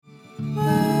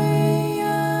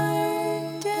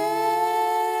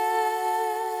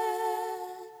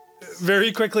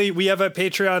Very quickly, we have a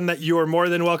Patreon that you are more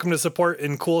than welcome to support,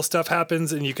 and cool stuff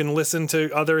happens, and you can listen to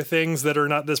other things that are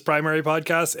not this primary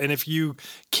podcast. And if you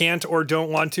can't or don't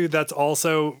want to, that's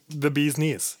also the bee's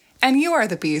knees. And you are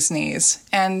the bee's knees,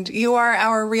 and you are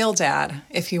our real dad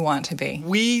if you want to be.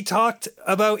 We talked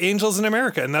about Angels in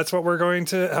America, and that's what we're going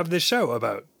to have this show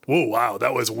about. Whoa, wow,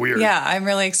 that was weird. Yeah, I'm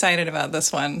really excited about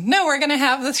this one. No, we're going to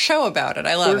have this show about it.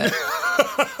 I love it.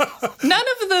 None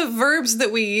of the verbs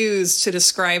that we use to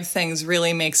describe things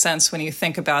really make sense when you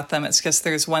think about them. It's just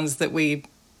there's ones that we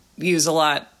use a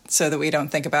lot so that we don't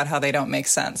think about how they don't make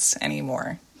sense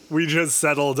anymore. We just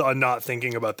settled on not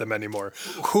thinking about them anymore.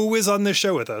 Who is on this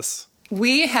show with us?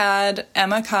 We had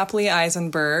Emma Copley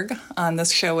Eisenberg on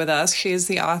this show with us. She is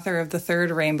the author of The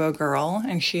Third Rainbow Girl,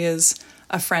 and she is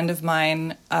a friend of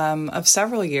mine of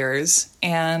several years.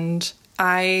 And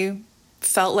I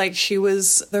felt like she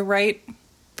was the right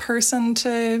person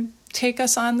to take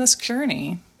us on this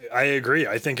journey. I agree.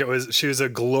 I think she was a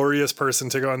glorious person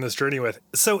to go on this journey with.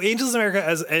 So Angels in America,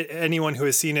 as anyone who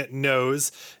has seen it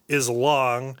knows, is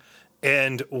long,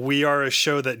 and we are a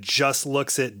show that just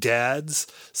looks at dads.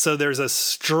 So there's a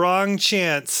strong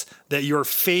chance that your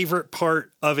favorite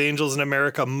part of Angels in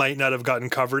America might not have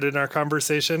gotten covered in our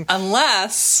conversation.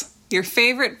 Unless your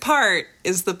favorite part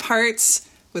is the parts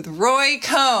with Roy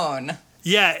Cohn.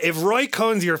 Yeah, if Roy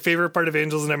Cohn's your favorite part of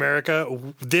Angels in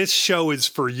America, this show is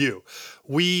for you.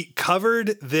 We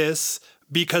covered this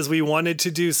because we wanted to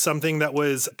do something that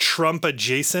was Trump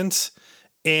adjacent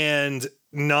and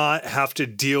not have to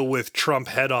deal with Trump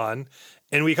head on.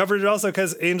 And we covered it also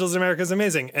because Angels in America is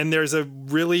amazing. And there's a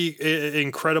really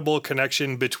incredible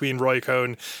connection between Roy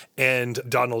Cohn and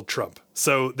Donald Trump.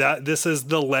 So this is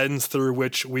the lens through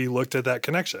which we looked at that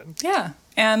connection. Yeah.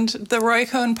 And the Roy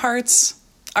Cohn parts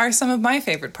are some of my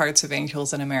favorite parts of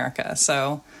Angels in America.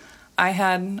 So I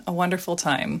had a wonderful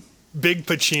time. Big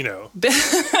Pacino.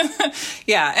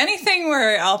 Yeah, anything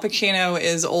where Al Pacino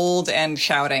is old and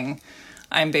shouting,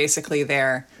 I'm basically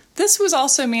there. This was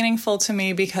also meaningful to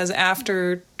me because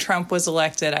after Trump was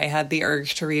elected, I had the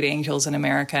urge to read Angels in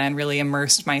America and really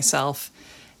immersed myself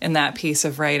in that piece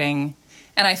of writing.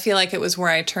 And I feel like it was where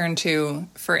I turned to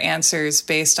for answers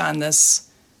based on this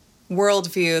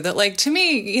worldview that, like, to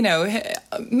me,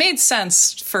 made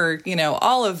sense for,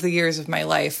 all of the years of my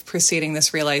life preceding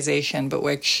this realization, but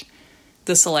which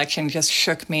this election just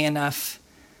shook me enough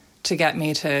to get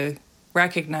me to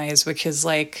recognize, which is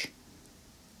like,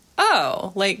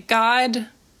 oh, like God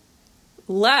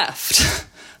left.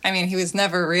 I mean, he was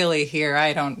never really here,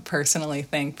 I don't personally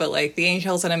think, but like the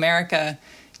Angels in America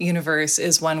universe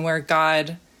is one where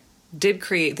God did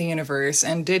create the universe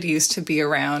and did used to be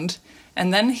around.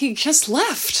 And then he just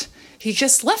left. He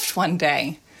just left one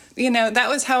day. That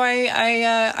was how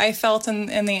I felt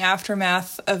in the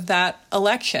aftermath of that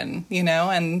election,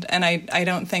 and I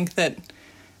don't think that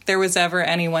there was ever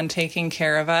anyone taking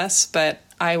care of us, but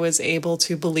I was able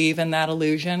to believe in that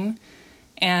illusion.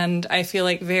 And I feel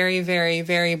like very, very,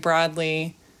 very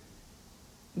broadly,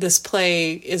 this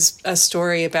play is a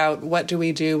story about what do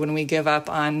we do when we give up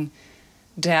on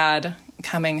Dad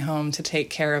coming home to take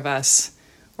care of us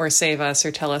or save us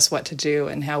or tell us what to do,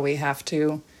 and how we have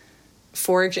to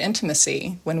forge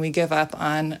intimacy when we give up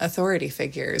on authority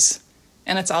figures.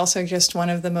 And it's also just one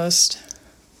of the most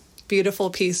beautiful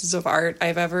pieces of art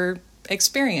I've ever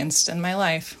experienced in my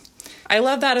life. I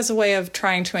love that as a way of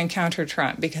trying to encounter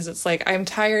Trump, because it's like I'm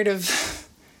tired of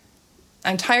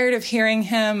hearing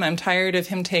him. I'm tired of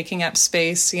him taking up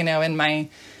space, in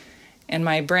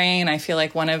my brain. I feel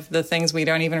like one of the things we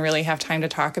don't even really have time to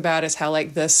talk about is how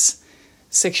like this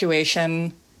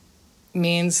situation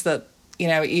means that,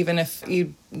 even if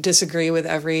you disagree with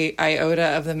every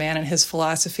iota of the man and his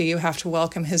philosophy, you have to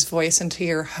welcome his voice into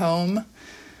your home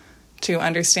to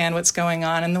understand what's going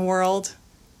on in the world.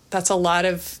 That's a lot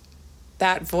of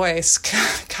that voice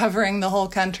covering the whole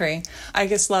country. I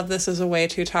just love this as a way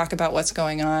to talk about what's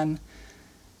going on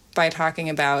by talking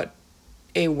about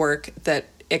a work that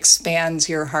expands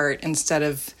your heart instead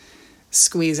of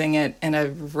squeezing it in a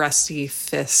rusty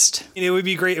fist. It would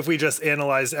be great if we just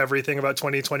analyzed everything about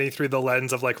 2020 through the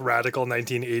lens of like radical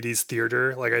 1980s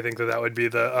theater. Like I think that would be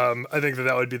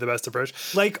the best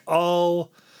approach. Like all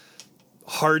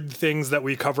hard things that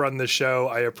we cover on the show,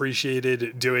 I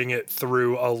appreciated doing it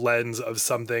through a lens of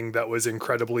something that was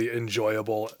incredibly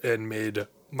enjoyable and made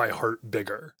my heart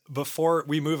bigger. Before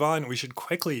we move on, we should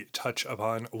quickly touch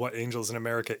upon what Angels in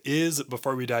America is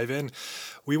before we dive in.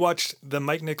 We watched the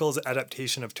Mike Nichols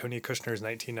adaptation of Tony Kushner's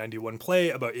 1991 play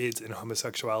about AIDS and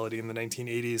homosexuality in the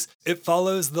 1980s. It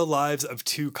follows the lives of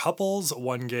two couples,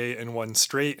 one gay and one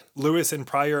straight. Lewis and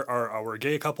Pryor are our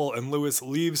gay couple, and Lewis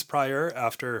leaves Pryor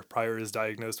after Pryor is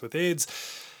diagnosed with AIDS.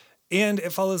 And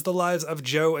it follows the lives of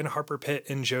Joe and Harper Pitt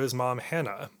and Joe's mom,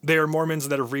 Hannah. They are Mormons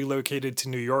that have relocated to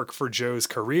New York for Joe's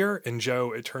career, and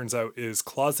Joe, it turns out, is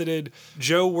closeted.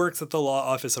 Joe works at the law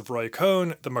office of Roy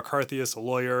Cohn, the McCarthyist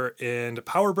lawyer and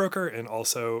power broker, and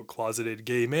also closeted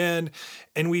gay man.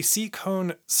 And we see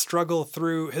Cohn struggle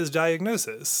through his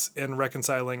diagnosis and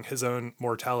reconciling his own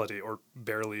mortality, or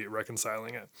barely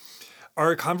reconciling it.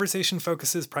 Our conversation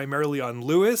focuses primarily on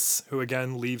Lewis, who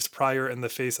again leaves Pryor in the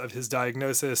face of his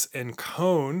diagnosis, and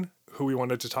Cohn, who we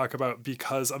wanted to talk about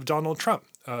because of Donald Trump.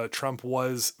 Trump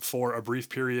was, for a brief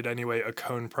period anyway, a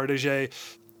Cohn protege.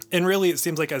 And really, it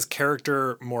seems like as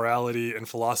character, morality, and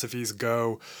philosophies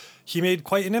go, he made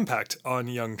quite an impact on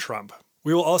young Trump.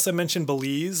 We will also mention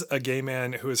Belize, a gay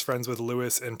man who is friends with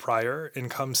Lewis and Pryor and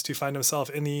comes to find himself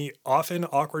in the often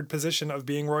awkward position of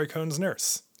being Roy Cohn's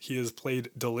nurse. He is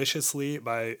played deliciously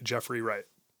by Jeffrey Wright.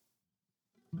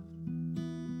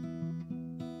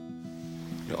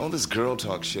 All this girl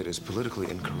talk shit is politically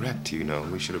incorrect, you know.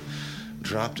 We should have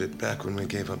dropped it back when we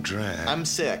gave up drag. I'm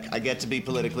sick. I get to be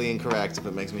politically incorrect if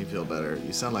it makes me feel better.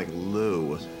 You sound like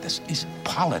Lou. This is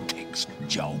politics,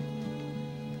 Joe.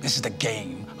 This is the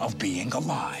game of being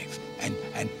alive. And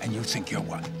you think you're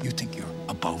what? You think you're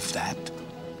above that?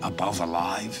 Above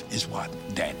alive is what?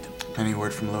 Dead. Any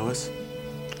word from Lewis?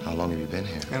 How long have you been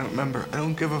here? I don't remember. I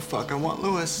don't give a fuck. I want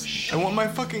Lewis. I want my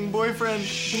fucking boyfriend.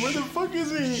 Where the fuck is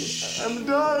he? I'm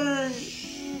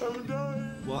dying. I'm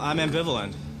dying. Well, I'm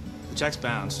ambivalent. The check's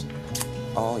bounced.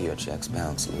 All your checks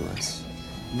bounce, Lewis.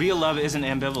 Real love isn't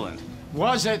ambivalent.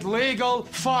 Was it legal?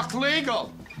 Fuck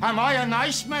legal. Am I a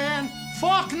nice man?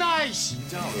 Fuck nice.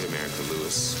 I hate America,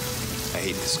 Lewis. I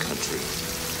hate this country.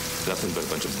 Nothing but a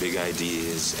bunch of big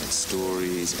ideas and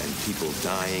stories and people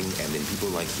dying and then people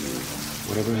like you.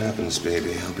 Whatever happens,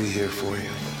 baby, I'll be here for you.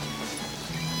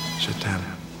 Je t'aime.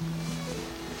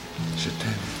 Je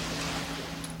t'aime.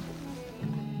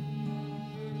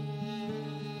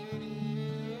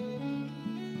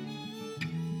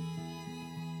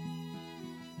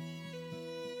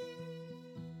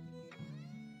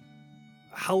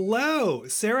 Hello,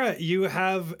 Sarah, you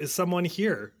have someone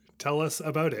here. Tell us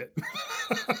about it.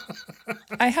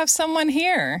 I have someone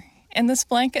here in this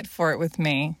blanket fort with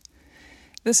me.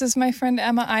 This is my friend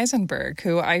Emma Eisenberg,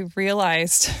 who I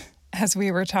realized as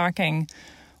we were talking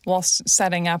whilst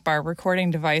setting up our recording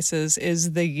devices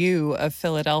is the you of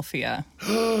Philadelphia.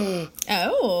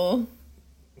 Oh.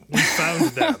 We found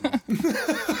them.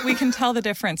 We can tell the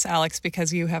difference, Alex,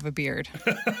 because you have a beard.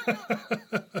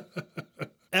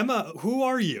 Emma, who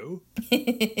are you?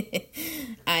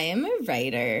 I am a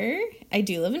writer. I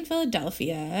do live in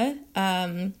Philadelphia.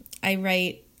 I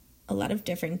write a lot of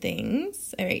different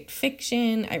things. I write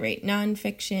fiction. I write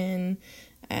nonfiction.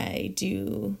 I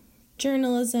do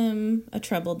journalism, a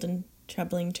troubled and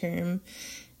troubling term,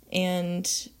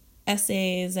 and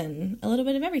essays and a little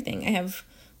bit of everything. I have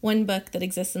one book that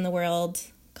exists in the world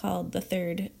called The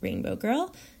Third Rainbow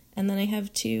Girl, and then I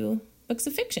have 2 books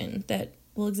of fiction that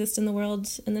will exist in the world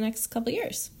in the next couple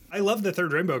years. I love The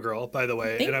Third Rainbow Girl, by the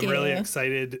way, and I'm really you.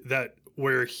 excited that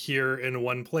we're here in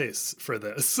one place for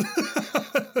this.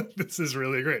 This is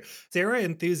really great. Sarah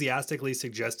enthusiastically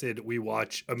suggested we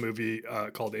watch a movie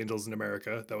called Angels in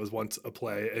America that was once a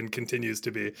play and continues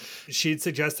to be. She'd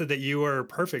suggested that you are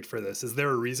perfect for this. Is there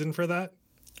a reason for that?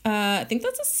 I think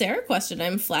that's a Sarah question.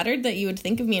 I'm flattered that you would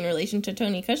think of me in relation to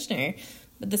Tony Kushner.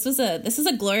 But this is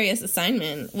a glorious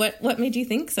assignment. What made you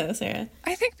think so, Sarah?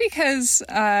 I think because,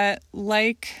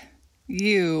 like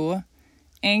you,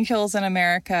 Angels in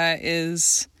America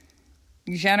is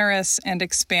generous and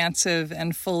expansive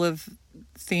and full of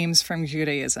themes from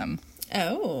Judaism.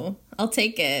 Oh, I'll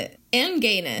take it. And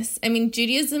gayness. I mean,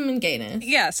 Judaism and gayness.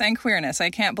 Yes, and queerness. I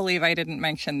can't believe I didn't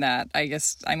mention that. I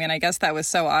guess that was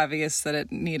so obvious that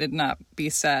it needed not be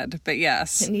said, but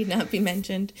yes. It need not be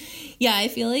mentioned. Yeah, I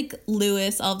feel like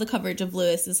Lewis, all the coverage of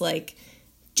Lewis is like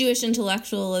Jewish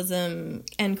intellectualism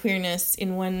and queerness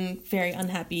in one very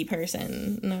unhappy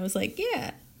person. And I was like,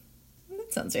 yeah,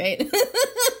 that sounds right.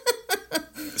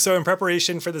 So in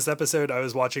preparation for this episode, I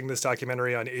was watching this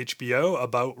documentary on HBO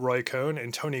about Roy Cohn,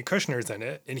 and Tony Kushner's in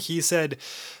it. And he said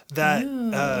that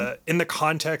in the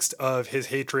context of his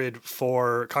hatred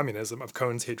for communism, of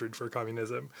Cohn's hatred for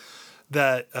communism,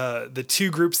 that the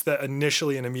two groups that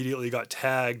initially and immediately got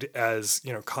tagged as,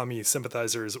 commie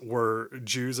sympathizers were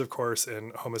Jews, of course,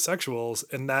 and homosexuals.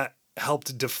 And that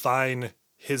helped define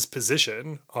his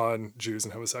position on Jews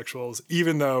and homosexuals,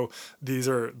 even though these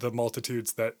are the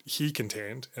multitudes that he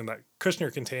contained and that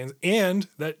Kushner contains and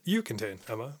that you contain,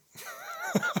 Emma.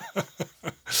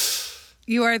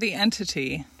 You are the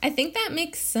entity. I think that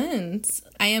makes sense.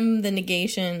 I am the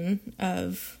negation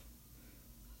of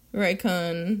Roy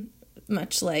Cohn,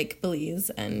 much like Belize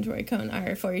and Roy Cohn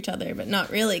are for each other, but not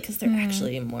really, because they're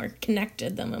actually more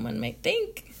connected than one might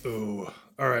think. Ooh.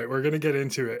 All right, we're going to get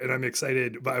into it, and I'm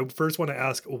excited. But I first want to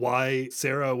ask why,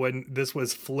 Sarah, when this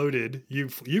was floated, you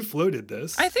floated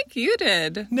this. I think you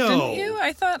did. No. Didn't you?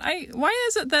 Why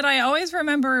is it that I always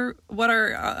remember what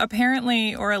are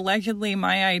apparently or allegedly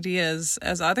my ideas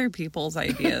as other people's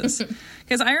ideas?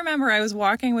 Because I remember I was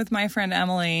walking with my friend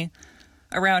Emily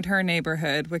around her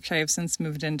neighborhood, which I have since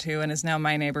moved into and is now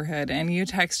my neighborhood, and you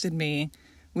texted me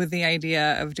with the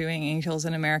idea of doing Angels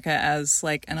in America as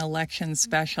like an election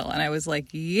special. And I was like,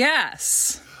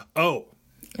 yes. Oh,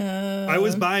 I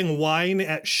was buying wine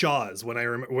at Shaw's when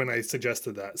I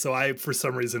suggested that. So I, for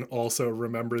some reason, also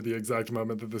remember the exact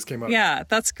moment that this came up. Yeah,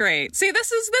 that's great. See,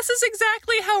 this is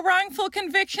exactly how wrongful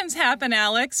convictions happen,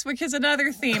 Alex, which is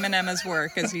another theme in Emma's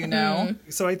work, as you know.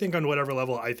 So I think on whatever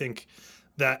level, I think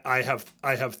that I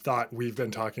have thought we've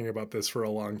been talking about this for a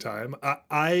long time.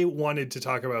 I wanted to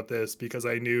talk about this because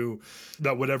I knew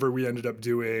that whatever we ended up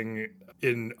doing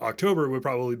in October would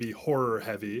probably be horror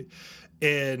heavy.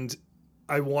 And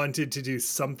I wanted to do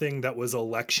something that was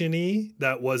election-y,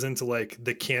 that wasn't like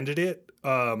The Candidate,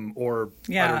 or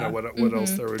I don't know what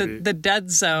else there would be. The Dead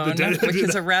Zone, which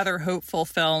is a rather hopeful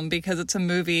film because it's a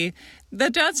movie. The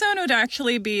Dead Zone would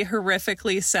actually be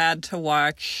horrifically sad to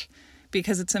watch,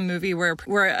 because it's a movie where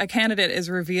a candidate is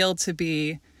revealed to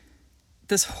be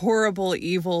this horrible,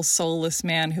 evil, soulless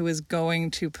man who is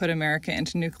going to put America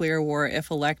into nuclear war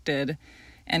if elected.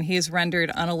 And he is rendered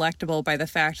unelectable by the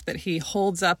fact that he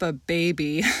holds up a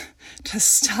baby to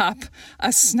stop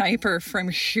a sniper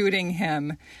from shooting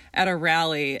him at a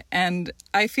rally. And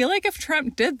I feel like if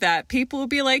Trump did that, people would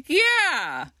be like,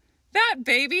 yeah, that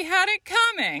baby had it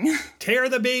coming. Tear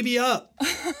the baby up.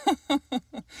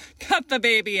 Cut the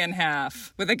baby in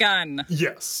half with a gun.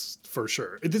 Yes, for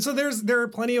sure. So there are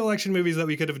plenty of election movies that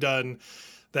we could have done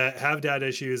that have dad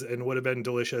issues and would have been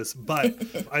delicious. But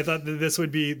I thought that this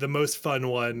would be the most fun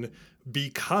one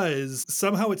because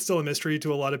somehow it's still a mystery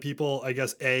to a lot of people, I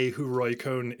guess, who Roy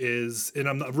Cohn is.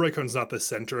 And Roy Cohn's not the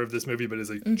center of this movie, but is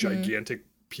a gigantic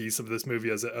piece of this movie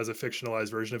as a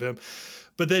fictionalized version of him.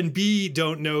 But then B,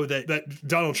 don't know that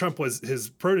Donald Trump was his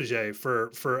protege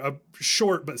for a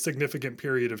short but significant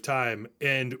period of time.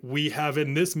 And we have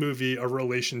in this movie a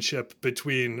relationship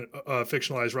between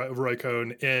fictionalized Roy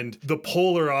Cohn and the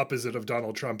polar opposite of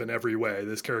Donald Trump in every way.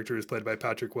 This character is played by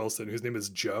Patrick Wilson, whose name is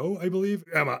Joe, I believe.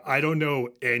 Emma, I don't know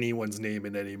anyone's name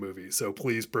in any movie, so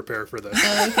please prepare for this.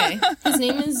 Oh, okay. His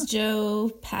name is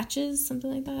Joe Patches, something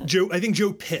like that? I think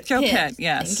Joe Pitt. Joe Pitt,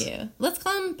 yes. Thank you. Let's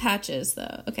call him Patches,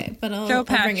 though. Okay, but I'll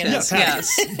bring it up.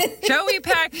 Yes. Joey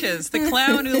Patches, the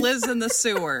clown who lives in the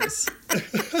sewers.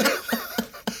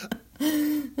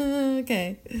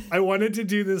 Okay. I wanted to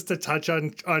do this to touch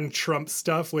on Trump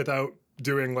stuff without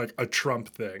doing like a Trump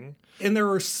thing. And there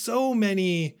are so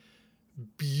many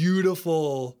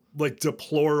beautiful, like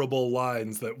deplorable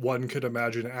lines that one could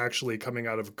imagine actually coming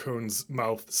out of Cohn's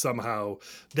mouth somehow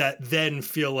that then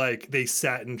feel like they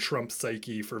sat in Trump's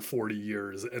psyche for 40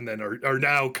 years and then are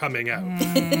now coming out.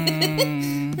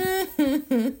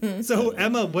 So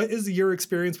Emma, what is your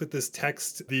experience with this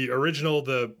text? The original,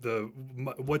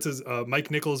 what's his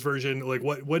Mike Nichols version? Like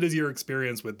what is your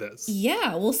experience with this?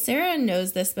 Yeah, well, Sarah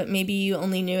knows this, but maybe you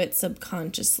only knew it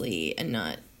subconsciously and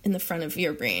not in the front of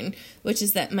your brain, which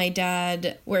is that my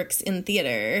dad works in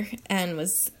theater and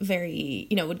was very,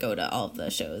 would go to all of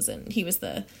the shows, and he was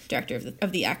the director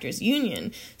of the Actors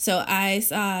Union. So I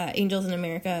saw Angels in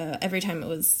America every time it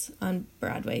was on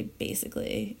Broadway,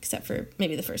 basically, except for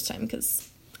maybe the first time because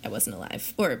I wasn't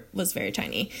alive or was very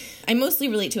tiny. I mostly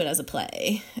relate to it as a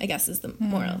play, I guess, is the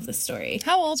moral of the story.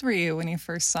 How old were you when you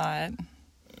first saw it?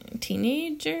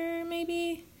 Teenager,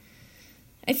 maybe?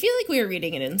 I feel like we were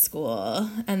reading it in school,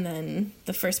 and then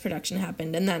the first production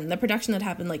happened, and then the production that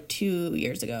happened like 2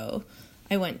 years ago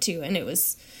I went to, and it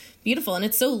was beautiful. And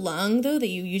it's so long, though, that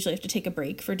you usually have to take a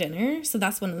break for dinner. So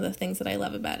that's one of the things that I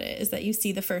love about it, is that you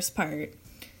see the first part,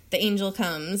 the angel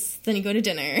comes, then you go to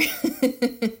dinner,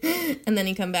 and then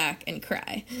you come back and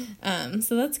cry.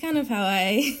 So that's kind of how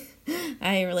I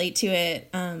relate to it.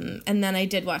 And then I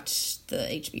did watch the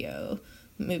HBO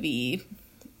movie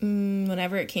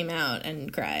whenever it came out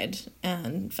and cried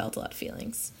and felt a lot of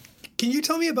feelings. Can you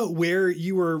tell me about where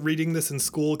you were reading this in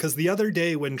school? Because the other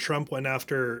day when Trump went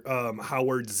after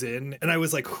Howard Zinn, and I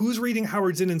was like, who's reading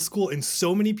Howard Zinn in school? And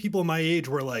so many people my age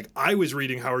were like, I was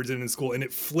reading Howard Zinn in school, and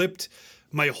it flipped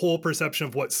my whole perception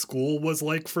of what school was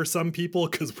like for some people,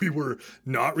 because we were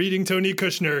not reading Tony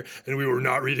Kushner and we were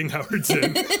not reading Howard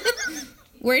Zinn.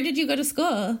 Where did you go to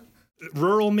school?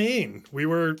 Rural Maine. We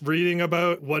were reading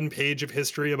about one page of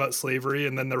history about slavery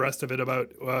and then the rest of it about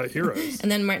heroes.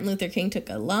 And then Martin Luther King took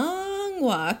a long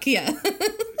walk. Yeah.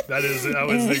 That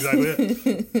was exactly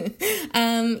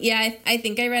it. Yeah, I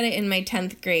think I read it in my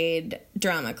 10th grade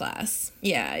drama class.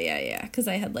 Yeah. Because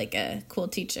I had like a cool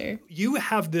teacher. You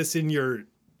have this in your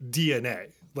DNA.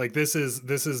 Like this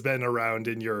has been around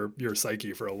in your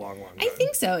psyche for a long time. I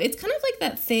think so. It's kind of like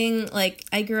that thing, like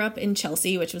I grew up in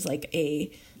Chelsea, which was like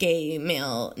a gay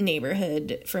male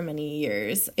neighborhood for many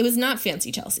years. It was not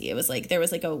fancy Chelsea. It was like there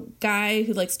was like a guy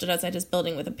who like stood outside his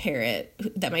building with a parrot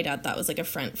that my dad thought was like a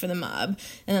front for the mob.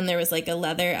 And then there was like a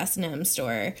leather S&M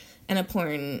store and a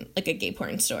porn, like a gay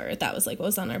porn store. That was like what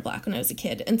was on our block when I was a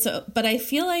kid. And so, but I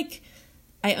feel like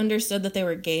I understood that there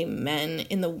were gay men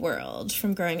in the world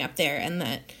from growing up there,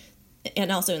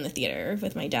 and also in the theater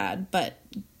with my dad. But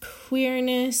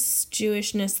queerness,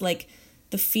 Jewishness, like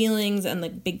the feelings and the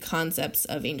big concepts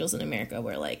of Angels in America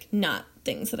were like not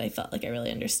things that I felt like I really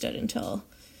understood until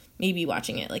maybe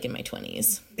watching it like in my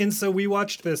 20s. And so we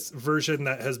watched this version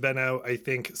that has been out, I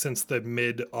think, since the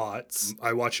mid-aughts. I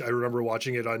remember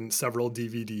watching it on several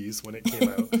DVDs when it came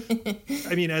out.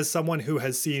 I mean, as someone who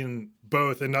has seen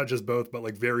both, and not just both, but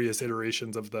like various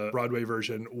iterations of the Broadway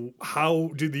version, how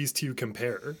do these two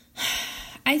compare?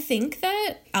 I think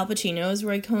that Al Pacino's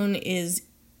Roy Cohn is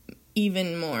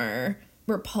even more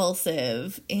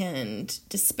repulsive and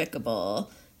despicable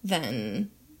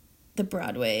than the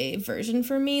Broadway version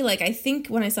for me. Like, I think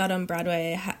when I saw it on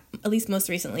Broadway, at least most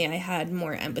recently, I had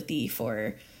more empathy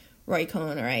for Roy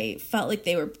Cohn, or I felt like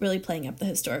they were really playing up the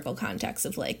historical context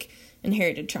of like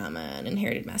inherited trauma and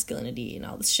inherited masculinity and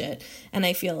all this shit. And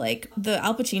I feel like the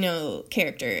Al Pacino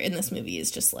character in this movie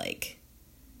is just like,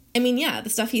 I mean, yeah, the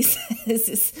stuff he says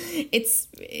is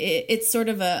it's sort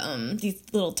of a these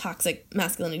little toxic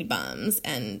masculinity bombs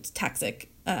and toxic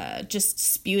just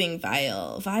spewing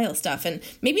vile stuff. And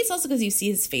maybe it's also because you see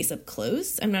his face up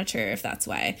close. I'm not sure if that's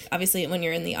why. Obviously, when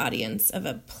you're in the audience of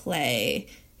a play,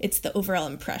 it's the overall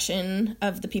impression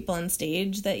of the people on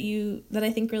stage that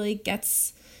I think really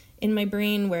gets in my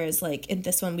brain, whereas like in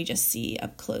this one we just see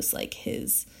up close like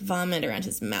his vomit around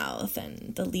his mouth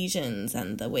and the lesions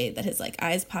and the way that his like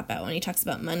eyes pop out when he talks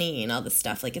about money and all this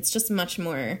stuff. Like it's just much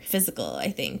more physical,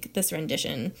 I think, this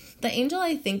rendition. The angel,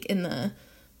 I think, in the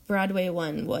Broadway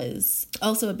one was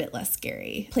also a bit less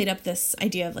scary. Played up this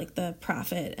idea of like the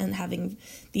prophet and having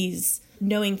these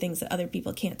knowing things that other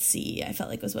people can't see. I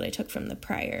felt like was what I took from the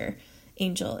prior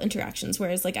angel interactions,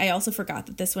 whereas like I also forgot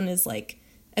that this one is like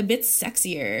a bit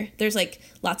sexier. There's like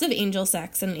lots of angel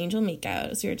sex and angel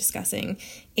makeout, as we were discussing,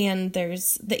 and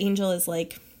there's the angel is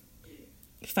like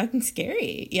fucking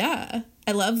scary. Yeah,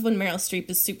 I love when Meryl Streep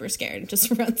is super scared and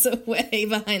just runs away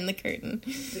behind the curtain.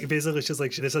 Basically, it's just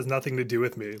like, this has nothing to do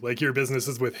with me. Like, your business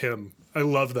is with him. I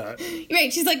love that.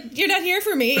 Right, she's like, you're not here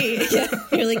for me. Yeah.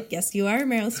 You're like, yes, you are,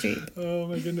 Meryl Streep. Oh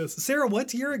my goodness. Sarah,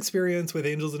 what's your experience with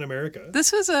Angels in America?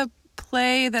 This was a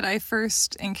play that I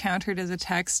first encountered as a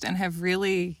text and have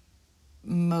really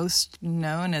most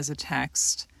known as a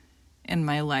text in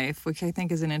my life, which I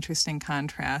think is an interesting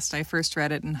contrast. I first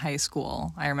read it in high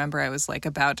school. I remember I was like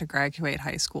about to graduate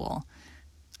high school.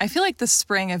 I feel like the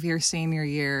spring of your senior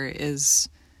year is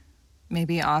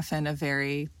maybe often a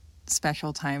very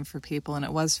special time for people, and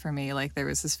it was for me. Like there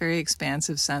was this very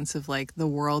expansive sense of like the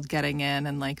world getting in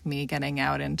and like me getting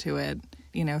out into it,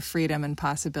 you know, freedom and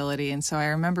possibility. And so I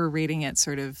remember reading it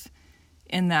sort of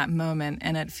in that moment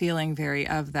and it feeling very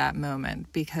of that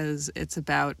moment, because it's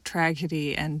about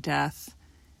tragedy and death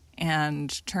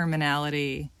and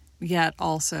terminality, yet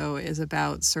also is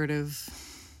about sort of,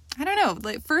 I don't know,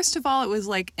 like first of all, it was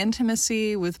like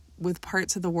intimacy with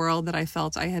parts of the world that I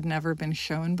felt I had never been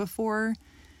shown before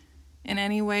in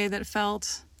any way that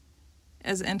felt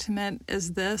as intimate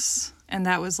as this. And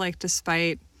that was like,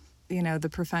 despite, you know, the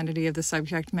profundity of the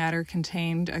subject matter,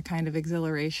 contained a kind of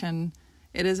exhilaration.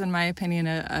 It is, in my opinion,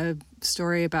 a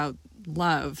story about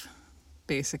love,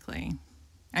 basically.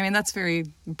 I mean, that's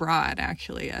very broad,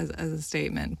 actually, as a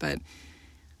statement, but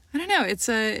I don't know. It's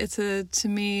a to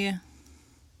me,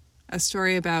 a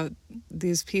story about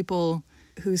these people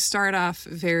who start off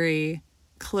very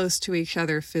close to each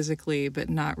other physically, but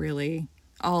not really,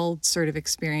 all sort of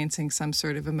experiencing some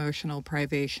sort of emotional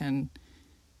privation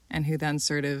and who then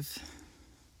sort of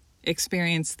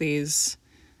experience these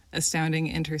astounding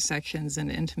intersections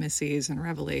and intimacies and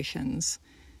revelations,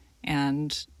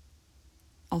 and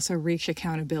also reach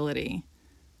accountability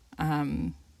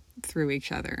through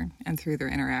each other and through their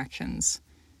interactions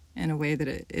in a way that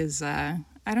it is,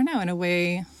 in a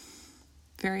way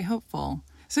very hopeful.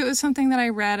 So it was something that I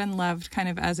read and loved kind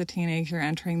of as a teenager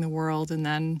entering the world. And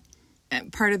then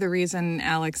part of the reason,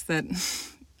 Alex, that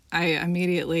I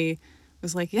immediately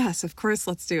was like, yes, of course,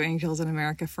 let's do Angels in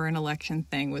America for an election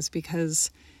thing, was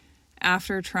because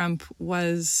after Trump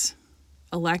was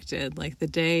elected, like the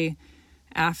day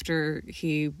after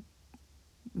he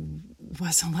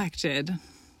was elected,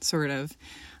 sort of,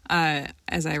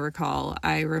 as I recall,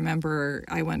 I remember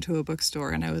I went to a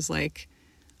bookstore and I was like,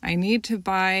 I need to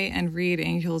buy and read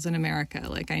Angels in America.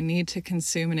 Like, I need to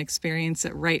consume and experience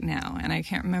it right now. And I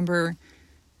can't remember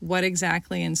what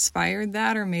exactly inspired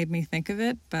that or made me think of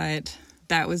it, but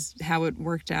that was how it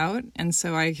worked out. And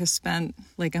so I just spent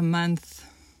like a month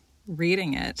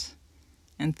reading it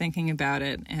and thinking about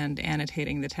it and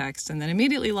annotating the text, and then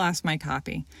immediately lost my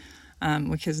copy,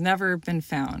 which has never been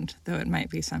found, though it might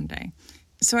be someday.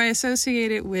 So I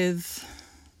associate it with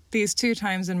these two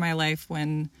times in my life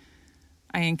when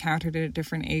I encountered it at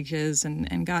different ages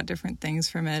and got different things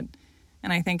from it.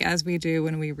 And I think as we do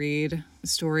when we read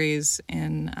stories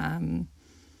in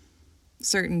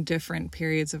certain different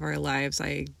periods of our lives,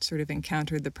 I sort of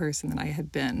encountered the person that I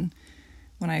had been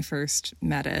when I first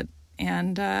met it.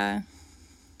 And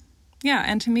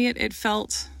and to me it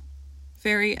felt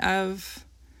very of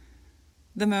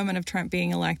the moment of Trump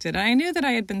being elected. And I knew that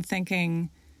I had been thinking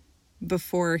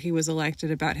before he was elected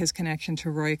about his connection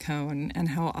to Roy Cohn and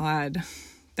how odd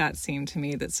that seemed to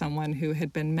me, that someone who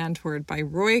had been mentored by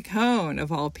Roy Cohn,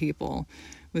 of all people,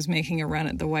 was making a run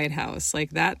at the White House.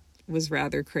 Like, that was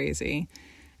rather crazy.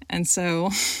 And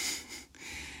so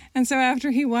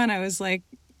after he won, I was like,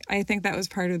 I think that was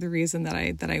part of the reason that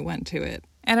I went to it.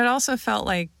 And it also felt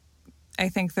like, I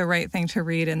think, the right thing to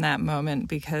read in that moment,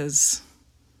 because,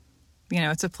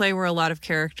 it's a play where a lot of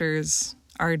characters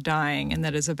are dying, and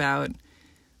that is about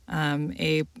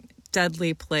a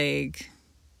deadly plague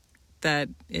that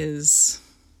is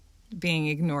being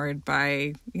ignored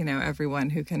by,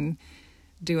 everyone who can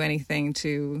do anything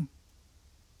to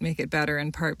make it better,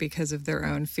 in part because of their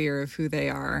own fear of who they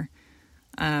are,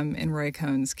 in Roy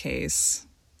Cohn's case,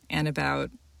 and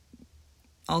about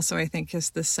also, I think,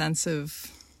 just the sense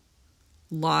of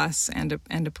loss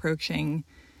and approaching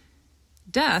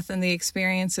death, and the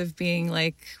experience of being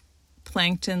like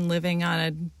plankton living on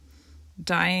a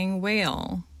dying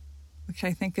whale, which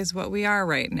I think is what we are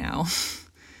right now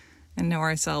and know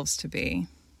ourselves to be.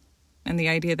 And the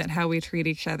idea that how we treat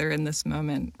each other in this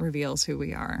moment reveals who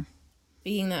we are.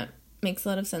 Being that makes a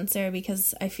lot of sense, Sarah,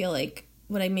 because I feel like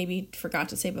what I maybe forgot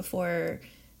to say before,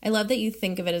 I love that you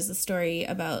think of it as a story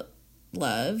about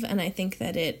love, and I think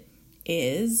that it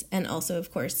is. And also,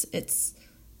 of course, it's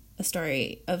a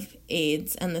story of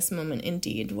AIDS and this moment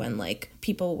indeed when like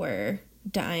people were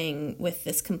dying with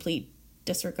this complete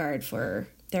disregard for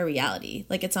their reality.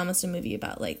 Like, it's almost a movie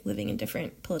about like living in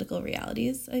different political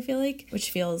realities, I feel like, which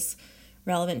feels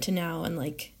relevant to now. And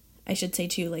like, I should say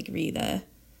too, like the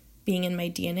being in my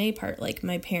DNA part, like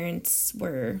my parents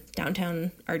were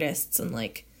downtown artists and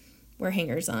like were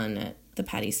hangers on at the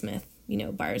Patti Smith,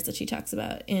 bars that she talks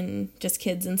about in Just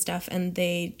Kids and stuff. And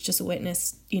they just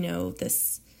witnessed,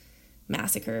 this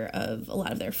massacre of a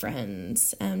lot of their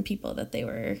friends and people that they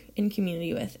were in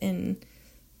community with in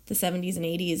the 70s and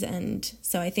 80s. And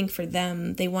so I think for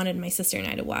them, they wanted my sister and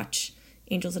I to watch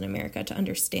Angels in America to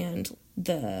understand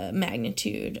the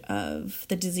magnitude of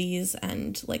the disease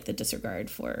and like the disregard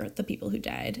for the people who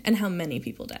died and how many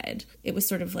people died. It was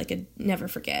sort of like a never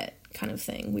forget kind of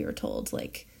thing. We were told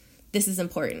like, this is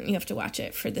important. You have to watch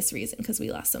it for this reason because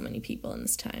we lost so many people in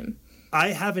this time. I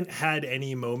haven't had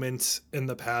any moments in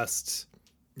the past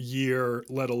year,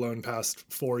 let alone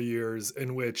past 4 years,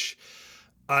 in which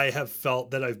I have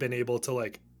felt that I've been able to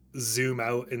like zoom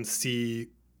out and see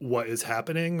what is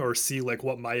happening or see like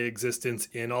what my existence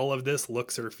in all of this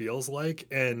looks or feels like.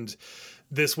 And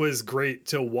this was great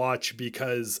to watch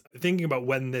because thinking about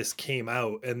when this came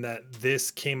out and that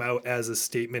this came out as a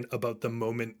statement about the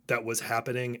moment that was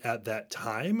happening at that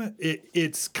time,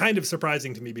 it's kind of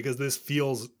surprising to me because this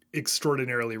feels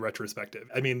extraordinarily retrospective.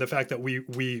 I mean, the fact that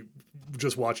we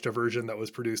just watched a version that was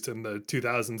produced in the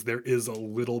 2000s, there is a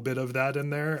little bit of that in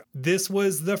there. This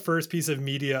was the first piece of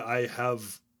media I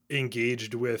have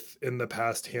engaged with in the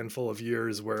past handful of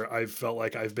years where I've felt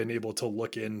like I've been able to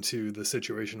look into the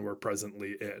situation we're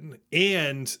presently in.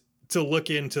 And to look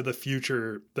into the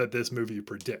future that this movie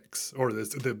predicts, or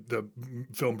the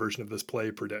film version of this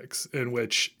play predicts, in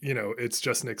which, you know, it's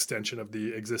just an extension of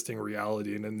the existing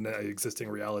reality. And in that existing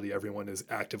reality, everyone is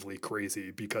actively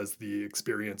crazy because the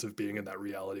experience of being in that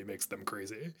reality makes them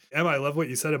crazy. Emma, I love what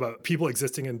you said about people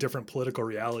existing in different political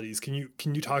realities. Can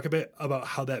you talk a bit about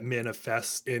how that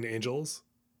manifests in Angels?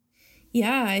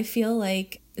 Yeah, I feel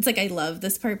like it's like I love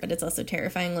this part, but it's also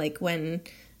terrifying. Like when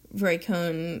Roy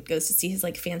Cohn goes to see his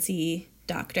like fancy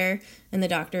doctor, and the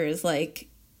doctor is like,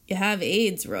 "You have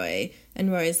AIDS, Roy,"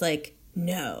 and Roy's like,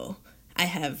 "No, I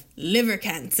have liver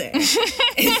cancer."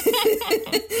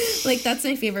 Like, that's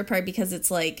my favorite part, because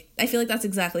it's like, I feel like that's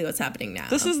exactly what's happening now.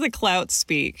 This is the clout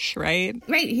speech, right?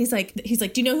 Right. He's like,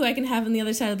 "Do you know who I can have on the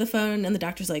other side of the phone?" And the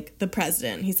doctor's like, "The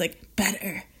president." He's like,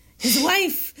 "Better. His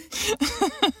wife."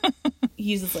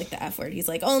 He uses like the F word. He's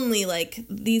like, "Only like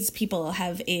these people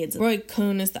have AIDS." Roy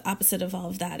Cohn is the opposite of all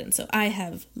of that. And so I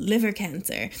have liver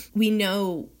cancer. We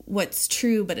know what's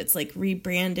true, but it's like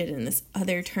rebranded in this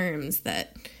other terms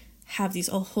that have these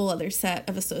a whole other set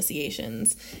of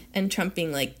associations. And Trump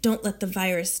being like, "Don't let the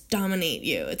virus dominate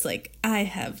you." It's like, I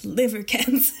have liver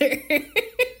cancer.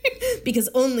 Because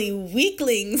only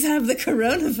weaklings have the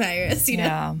coronavirus, you know?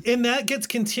 Yeah. And that gets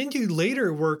continued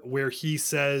later, where he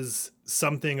says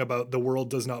something about the world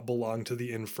does not belong to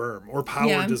the infirm, or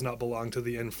power does not belong to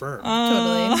the infirm.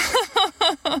 Totally.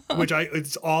 Which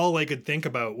it's all I could think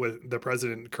about with the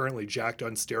president currently jacked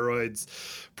on steroids,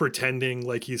 pretending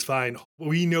like he's fine.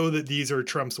 We know that these are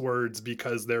Trump's words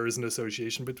because there is an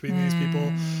association between these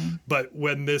people. But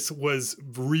when this was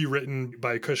rewritten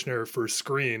by Kushner for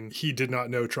screen, he did not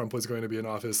know Trump was going to be in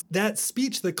office. That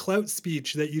speech, the clout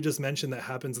speech that you just mentioned that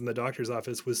happens in the doctor's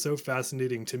office, was so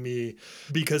fascinating to me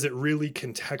because it really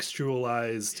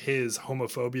contextualized his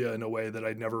homophobia in a way that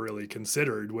I'd never really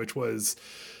considered, which was,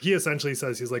 he essentially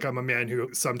says, he's like, "I'm a man who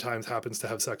sometimes happens to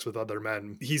have sex with other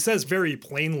men." He says very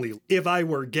plainly, if I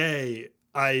were gay,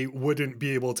 I wouldn't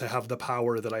be able to have the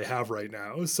power that I have right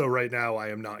now. So right now I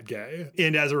am not gay.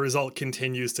 And as a result,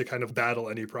 continues to kind of battle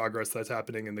any progress that's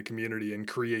happening in the community and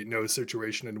create no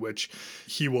situation in which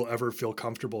he will ever feel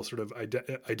comfortable sort of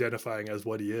identifying as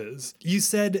what he is. You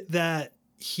said that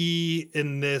he,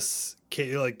 in this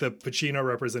case, like the Pacino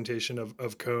representation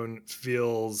of Cohn,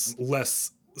 feels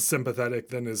less sympathetic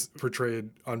than is portrayed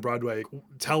on Broadway.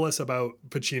 Tell us about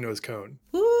Pacino's Cohn.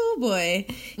 Oh boy.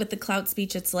 With the clout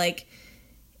speech, it's like,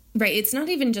 right, it's not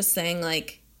even just saying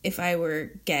like, if I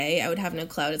were gay, I would have no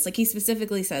clout. It's like he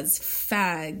specifically says,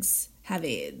 fags have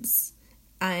AIDS.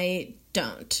 I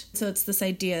don't. So it's this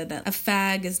idea that a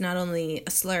fag is not only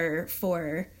a slur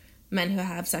for men who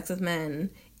have sex with men,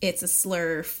 it's a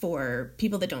slur for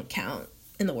people that don't count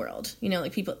in the world. You know,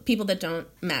 like people that don't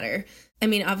matter. I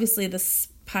mean, obviously this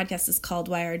podcast is called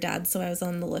Why Our Dads, so I was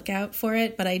on the lookout for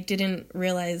it, but I didn't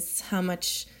realize how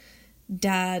much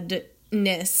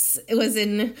dadness it was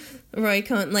in Roy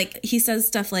Cohn. Like, he says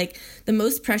stuff like, "The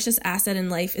most precious asset in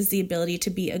life is the ability to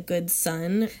be a good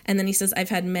son." And then he says, "I've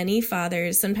had many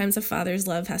fathers. Sometimes a father's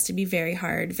love has to be very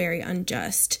hard, very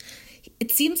unjust."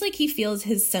 It seems like he feels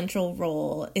his central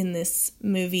role in this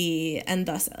movie, and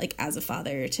thus like as a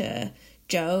father to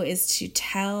Joe, is to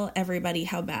tell everybody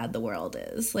how bad the world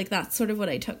is. Like, that's sort of what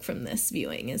I took from this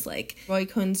viewing, is like Roy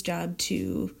Cohn's job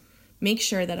to make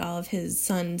sure that all of his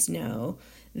sons know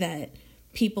that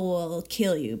people will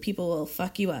kill you, people will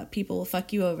fuck you up, people will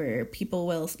fuck you over, people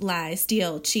will lie,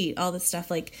 steal, cheat, all this stuff.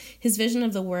 Like, his vision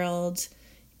of the world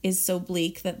is so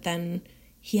bleak that then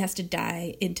he has to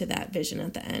die into that vision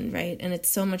at the end, right? And it's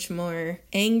so much more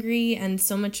angry and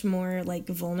so much more like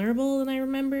vulnerable than I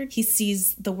remembered. He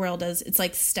sees the world as, it's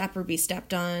like step or be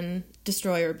stepped on,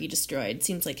 destroy or be destroyed.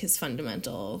 Seems like his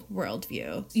fundamental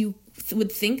worldview. You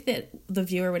would think that the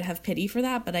viewer would have pity for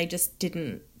that, but I just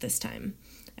didn't this time.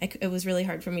 It was really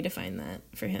hard for me to find that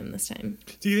for him this time.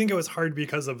 Do you think it was hard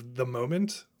because of the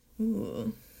moment?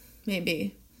 Ooh,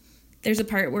 maybe. There's a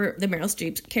part where the Meryl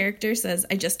Streep character says,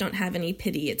 "I just don't have any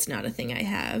pity. It's not a thing I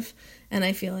have." And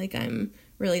I feel like I'm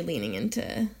really leaning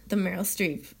into the Meryl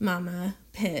Streep Mama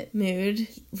Pitt mood.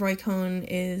 Roy Cohn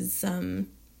is, and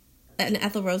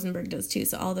Ethel Rosenberg does too.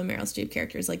 So all the Meryl Streep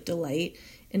characters like delight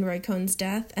in Roy Cohn's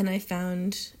death. And I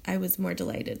found I was more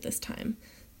delighted this time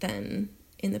than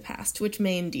in the past, which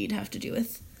may indeed have to do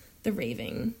with the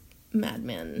raving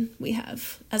madman we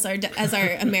have as our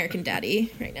American daddy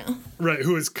right now. Right,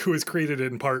 who is created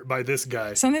in part by this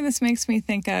guy. Something this makes me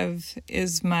think of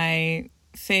is my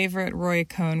favorite Roy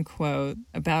Cohn quote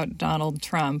about Donald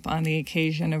Trump on the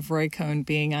occasion of Roy Cohn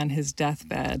being on his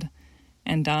deathbed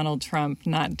and Donald Trump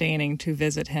not deigning to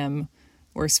visit him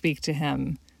or speak to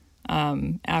him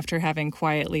after having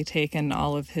quietly taken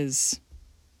all of his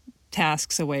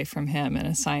tasks away from him and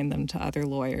assign them to other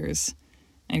lawyers,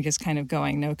 and just kind of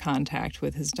going no contact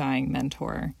with his dying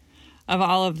mentor. Of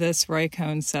all of this, Roy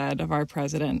Cohn said of our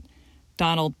president,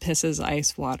 "Donald pisses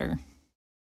ice water."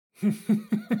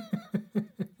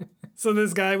 So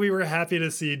this guy we were happy to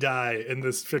see die in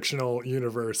this fictional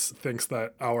universe thinks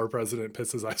that our president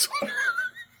pisses ice water.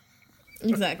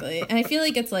 Exactly. And I feel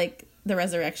like it's like the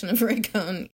resurrection of Roy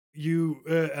Cohn. You,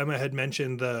 Emma, had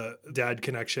mentioned the dad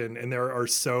connection, and there are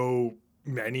so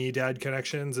many dad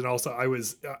connections. And also I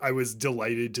was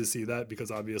delighted to see that, because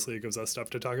obviously it gives us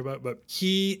stuff to talk about. But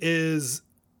he is...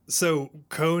 So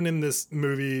Cohn in this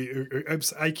movie,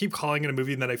 I keep calling it a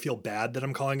movie, and then I feel bad that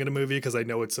I'm calling it a movie because I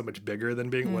know it's so much bigger than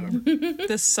being whatever.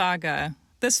 This saga,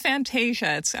 this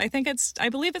Fantasia, I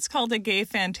believe it's called a gay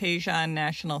Fantasia on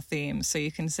national themes. So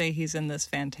you can say he's in this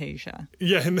Fantasia.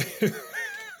 Yeah. And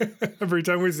every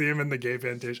time we see him in the gay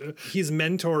Fantasia, he's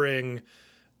mentoring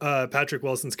Patrick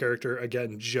Wilson's character,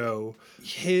 again, Joe.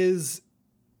 His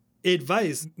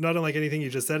advice, not unlike anything you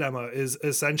just said, Emma, is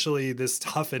essentially this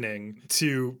toughening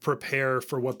to prepare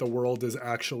for what the world is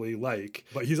actually like.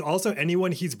 But he's also,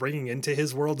 anyone he's bringing into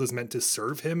his world is meant to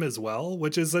serve him as well,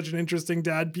 which is such an interesting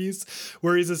dad piece,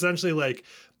 where he's essentially like,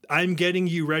 I'm getting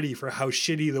you ready for how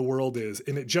shitty the world is.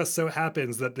 And it just so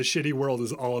happens that the shitty world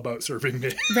is all about serving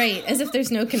me. Right. As if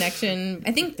there's no connection.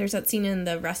 I think there's that scene in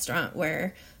the restaurant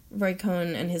where Roy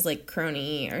Cohn and his like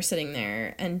crony are sitting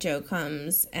there, and Joe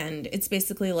comes, and it's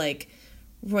basically like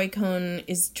Roy Cohn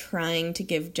is trying to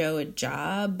give Joe a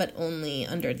job, but only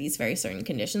under these very certain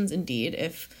conditions. Indeed,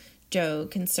 if Joe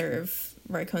can serve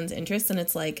Roy Cohn's interests. And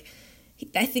it's like,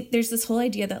 I think there's this whole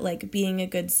idea that like being a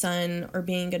good son or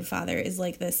being a good father is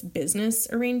like this business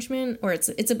arrangement, or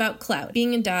it's about clout.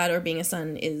 Being a dad or being a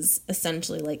son is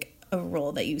essentially like a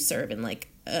role that you serve in like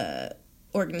a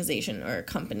organization or a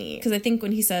company. Because I think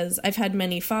when he says I've had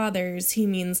many fathers, he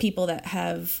means people that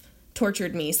have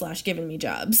tortured me / given me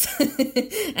jobs.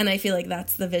 And I feel like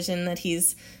that's the vision that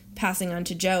he's passing on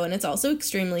to Joe. And it's also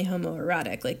extremely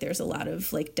homoerotic. Like there's a lot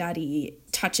of like daddy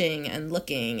touching and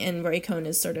looking, and Roy Cohn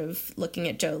is sort of looking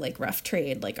at Joe like rough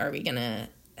trade, like, are we gonna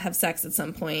have sex at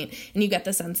some point? And you get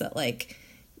the sense that like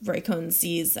Roy Cohn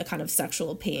sees a kind of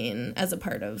sexual pain as a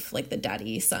part of like the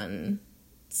daddy son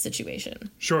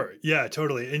situation. Sure. Yeah,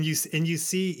 totally. And you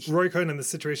see Roy Cohn in this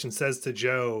situation says to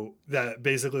Joe that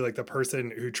basically like the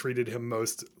person who treated him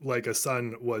most like a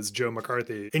son was Joe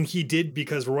McCarthy. And he did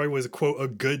because Roy was, quote, a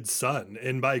good son.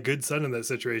 And by good son in that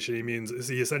situation, he means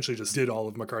he essentially just did all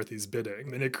of McCarthy's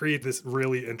bidding. And it creates this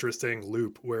really interesting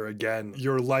loop where, again,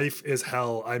 your life is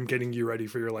hell. I'm getting you ready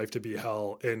for your life to be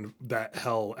hell. And that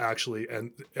hell actually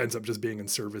ends up just being in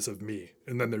service of me.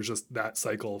 And then there's just that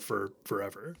cycle for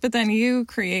forever. But then you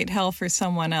create hell for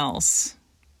someone else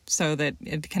so that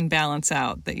it can balance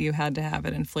out that you had to have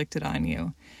it inflicted on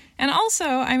you. And also,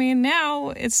 I mean,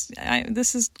 now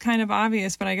this is kind of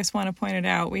obvious, but I just want to point it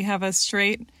out. We have a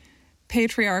straight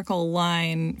patriarchal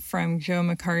line from Joe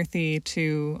McCarthy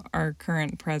to our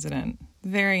current president.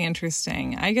 Very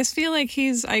interesting. I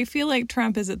feel like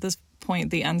Trump is at this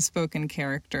point the unspoken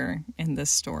character in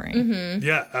this story. Mm-hmm.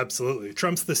 Yeah, absolutely.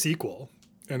 Trump's the sequel,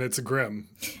 and it's grim.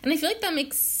 And I feel like that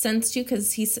makes sense too,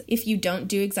 because if you don't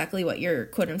do exactly what your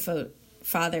quote unquote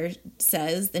father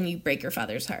says, then you break your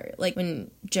father's heart. Like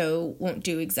when Joe won't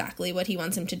do exactly what he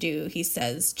wants him to do, he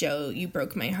says, Joe, you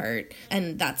broke my heart.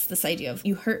 And that's this idea of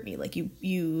you hurt me. Like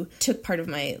you took part of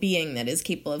my being that is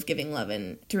capable of giving love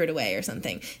and threw it away or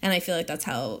something. And I feel like that's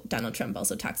how Donald Trump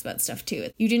also talks about stuff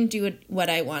too. You didn't do what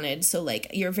I wanted, so like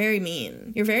you're very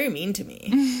mean. You're very mean to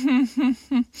me.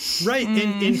 Right.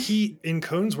 And he, in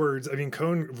Cohn's words, I mean,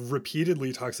 Cohn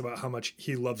repeatedly talks about how much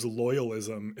he loves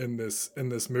loyalism in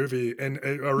this movie. And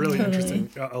a really interesting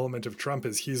element of Trump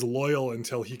is he's loyal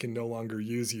until he can no longer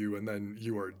use you, and then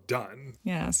you are done.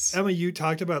 Yes. Emma, you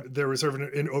talked about there was sort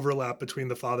of an overlap between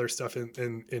the father stuff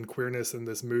and queerness in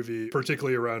this movie,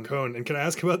 particularly around Cohn. And can I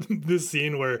ask about this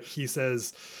scene where he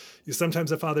says,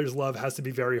 sometimes a father's love has to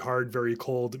be very hard, very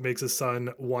cold. It makes a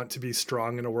son want to be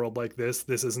strong in a world like this.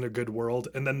 This isn't a good world.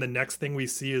 And then the next thing we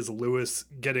see is Louis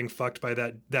getting fucked by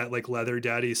that like leather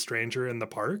daddy stranger in the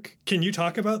park. Can you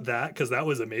talk about that? Because that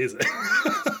was amazing.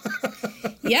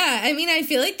 Yeah, I mean, I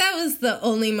feel like that was the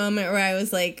only moment where I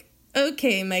was like,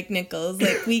 okay, Mike Nichols,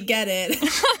 like, we get it.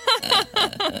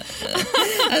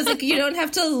 I was like, you don't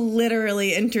have to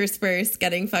literally intersperse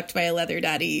getting fucked by a leather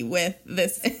daddy with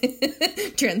this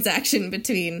transaction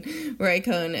between Roy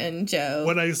Cohn and Joe.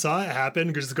 When I saw it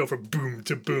happen, just go from boom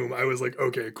to boom, I was like,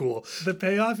 okay, cool. The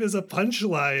payoff is a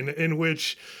punchline in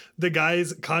which the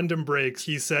guy's condom breaks.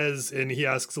 He says, and he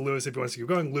asks Lewis if he wants to keep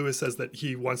going. Lewis says that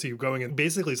he wants to keep going, and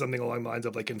basically something along the lines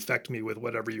of, like, infect me with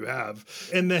whatever you have.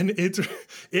 And then it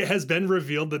has been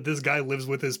revealed that this guy lives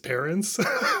with his parents.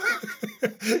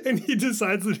 And he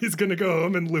decides that he's going to go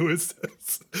home, and Lewis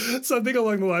says something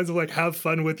along the lines of, like, have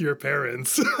fun with your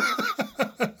parents.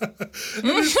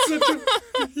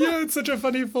 It's such a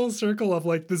funny full circle of,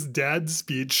 like, this dad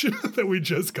speech that we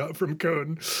just got from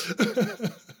Cohn.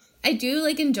 I do,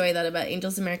 like, enjoy that about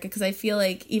Angels America, because I feel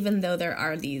like even though there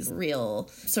are these real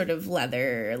sort of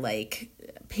leather, like,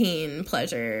 pain,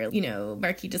 pleasure, you know,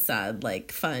 Marquis de Sade,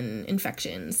 like, fun,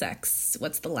 infection, sex,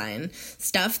 what's the line,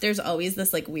 stuff, there's always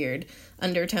this, like, weird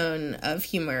undertone of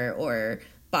humor or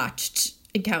botched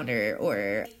encounter,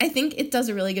 or I think it does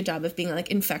a really good job of being like,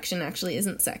 infection actually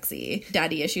isn't sexy.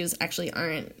 Daddy issues actually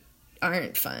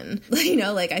aren't fun. You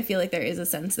know, like, I feel like there is a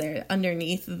sense there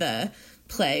underneath the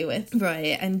play with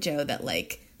Roy and Joe that,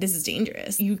 like, this is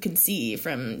dangerous. You can see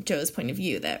from Joe's point of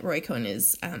view that Roy Cohn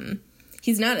is,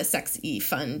 he's not a sexy,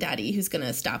 fun daddy who's going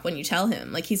to stop when you tell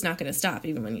him. Like, he's not going to stop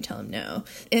even when you tell him no.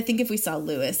 I think if we saw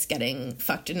Lewis getting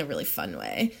fucked in a really fun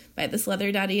way by this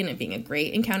leather daddy and it being a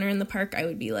great encounter in the park, I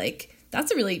would be like,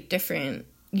 that's a really different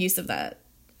use of that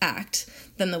act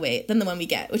than the one we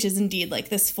get, which is indeed, like,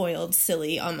 this foiled,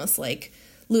 silly, almost like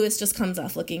Lewis just comes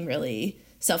off looking really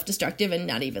self-destructive and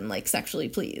not even, like, sexually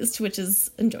pleased, which is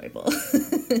enjoyable.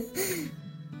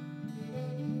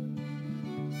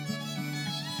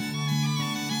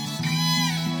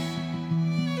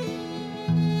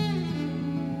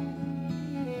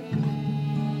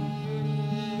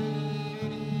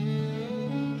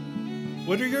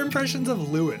 What are your impressions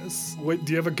of Lewis? Do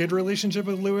you have a good relationship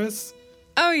with Lewis?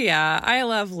 Oh, yeah. I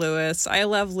love Lewis. I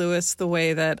love Lewis the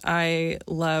way that I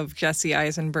love Jesse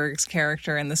Eisenberg's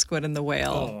character in The Squid and the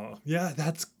Whale. Oh, yeah,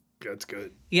 that's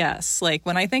good. Yes. Like,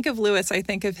 when I think of Lewis, I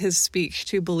think of his speech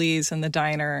to Belize in the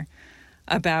diner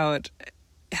about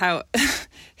how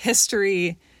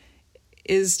history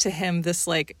is to him this,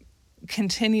 like,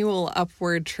 continual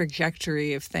upward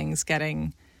trajectory of things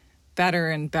getting better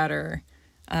and better.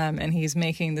 And he's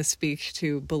making the speech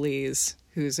to Belize,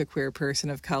 who's a queer person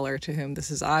of color to whom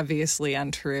this is obviously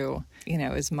untrue, you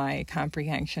know, is my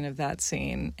comprehension of that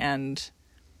scene. And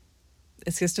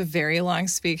it's just a very long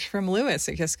speech from Lewis.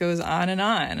 It just goes on.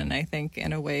 And I think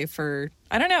in a way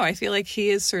I don't know, I feel like he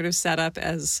is sort of set up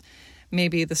as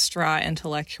maybe the straw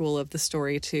intellectual of the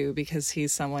story too, because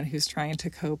he's someone who's trying to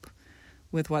cope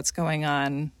with what's going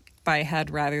on by head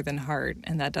rather than heart.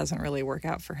 And that doesn't really work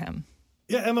out for him.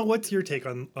 Yeah, Emma, what's your take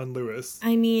on Lewis?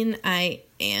 I mean, I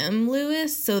am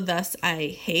Lewis, so thus I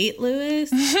hate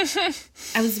Lewis.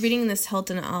 I was reading this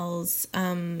Hilton Als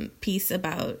piece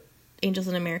about Angels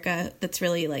in America that's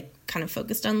really, like, kind of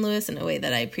focused on Lewis in a way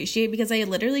that I appreciate, because I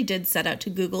literally did set out to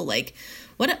Google, like,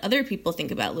 what do other people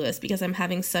think about Lewis, because I'm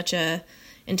having such a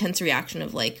intense reaction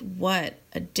of, like, what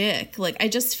a dick. Like, I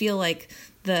just feel like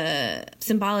the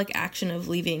symbolic action of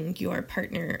leaving your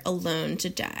partner alone to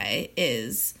die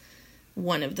is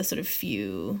one of the sort of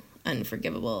few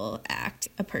unforgivable acts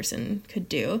a person could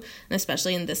do. And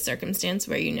especially in this circumstance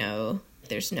where, you know,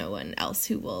 there's no one else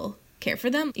who will care for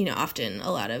them. You know, often a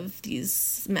lot of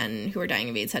these men who are dying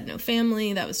of AIDS had no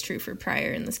family. That was true for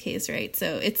Pryor in this case, right?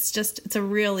 So it's a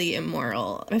really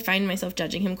immoral. I find myself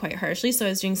judging him quite harshly. So I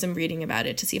was doing some reading about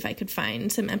it to see if I could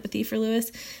find some empathy for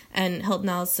Lewis. And Hilton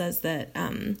Als says that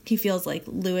he feels like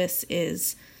Lewis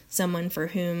is someone for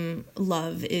whom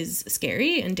love is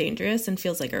scary and dangerous and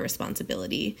feels like a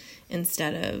responsibility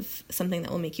instead of something that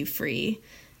will make you free.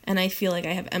 And I feel like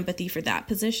I have empathy for that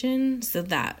position, so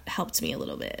that helped me a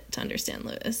little bit to understand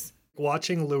Lewis.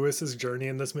 Watching Lewis's journey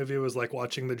in this movie was like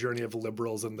watching the journey of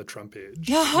liberals in the Trump age.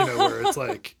 You know, where it's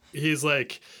like, he's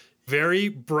like very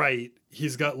bright.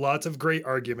 He's got lots of great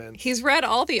arguments. He's read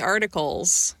all the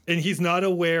articles. And he's not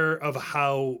aware of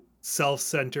how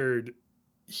self-centered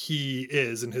he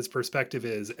is and his perspective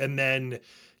is, and then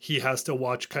he has to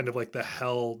watch kind of like the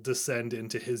hell descend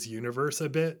into his universe a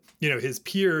bit. You know, his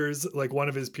peers, like one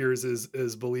of his peers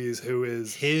is Belize, who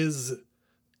is his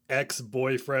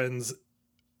ex-boyfriend's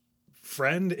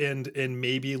friend and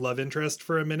maybe love interest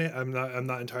for a minute. I'm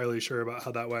not entirely sure about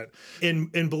how that went.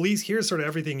 And Belize hears sort of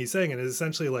everything he's saying and is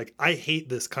essentially like, I hate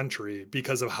this country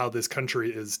because of how this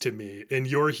country is to me. And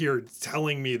you're here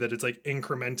telling me that it's like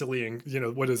incrementally, and you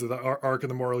know, what is it? The arc of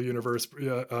the moral universe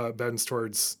bends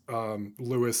towards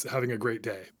Lewis having a great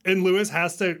day. And Lewis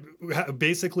has to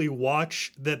basically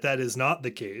watch that is not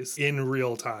the case in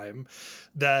real time,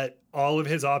 that all of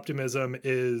his optimism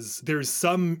is, there's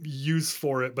some use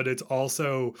for it, but it's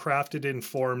also crafted and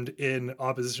formed in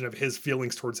opposition of his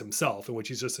feelings towards himself, in which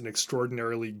he's just an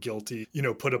extraordinarily guilty, you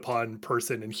know, put upon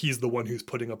person, and he's the one who's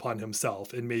putting upon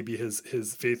himself and maybe his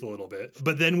faith a little bit.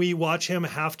 But then we watch him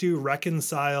have to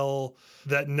reconcile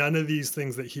that none of these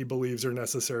things that he believes are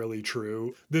necessarily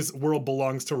true. This world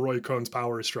belongs to Roy Cohn's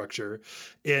power structure,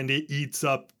 and it eats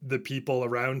up the people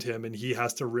around him, and he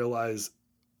has to realize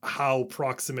how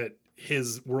proximate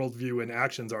his worldview and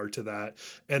actions are to that,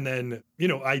 and then, you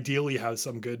know, ideally have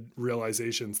some good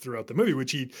realizations throughout the movie,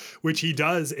 which he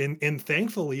does, and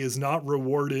thankfully is not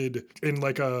rewarded in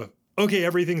like a okay,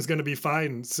 everything's going to be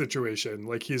fine situation.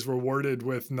 Like, he's rewarded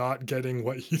with not getting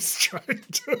what he's trying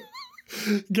to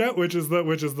get, which is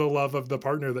the love of the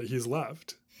partner that he's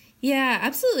left. Yeah,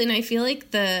 absolutely. And I feel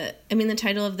like the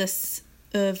title of this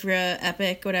oeuvre,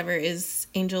 epic, whatever, is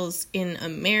Angels in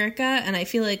America, and I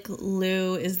feel like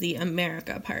Lou is the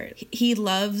America part. He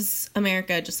loves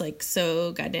America just like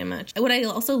so goddamn much. What I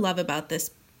also love about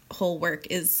this whole work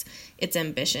is its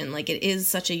ambition. Like, it is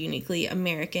such a uniquely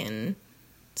American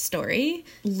story.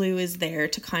 Lou is there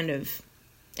to kind of,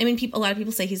 I mean, a lot of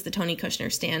people say he's the Tony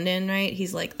Kushner stand-in, right?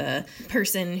 He's like the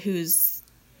person who's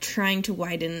trying to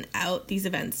widen out these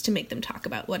events to make them talk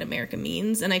about what America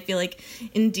means. And I feel like,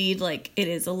 indeed, like, it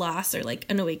is a loss or like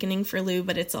an awakening for Lou,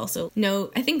 but it's also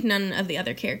I think none of the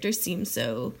other characters seem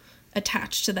so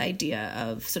attached to the idea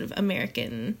of sort of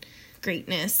American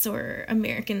greatness or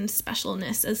American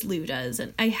specialness as Lou does.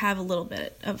 And I have a little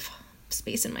bit of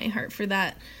space in my heart for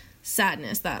that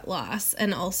sadness, that loss,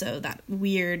 and also that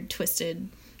weird, twisted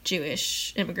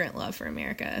Jewish immigrant love for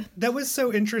America. That was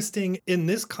so interesting in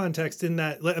this context, in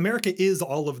that America is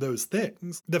all of those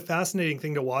things. The fascinating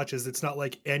thing to watch is it's not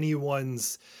like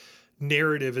anyone's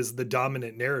narrative is the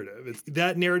dominant narrative. It's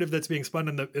that narrative that's being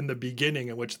spun in the beginning,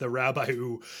 in which the rabbi,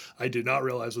 who I did not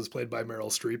realize was played by Meryl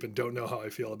Streep and don't know how I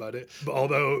feel about it,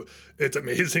 although it's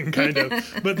amazing, kind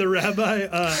of. But the rabbi,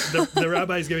 the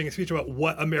rabbi is giving a speech about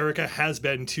what America has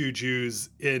been to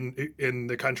Jews in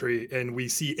the country, and we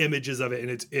see images of it,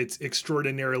 and it's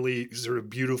extraordinarily sort of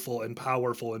beautiful and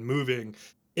powerful and moving.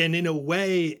 And in a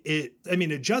way,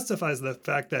 it justifies the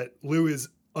fact that Lou is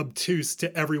obtuse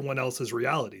to everyone else's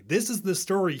reality. This is the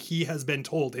story he has been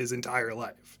told his entire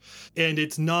life. And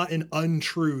it's not an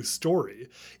untrue story.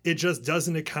 It just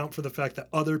doesn't account for the fact that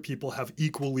other people have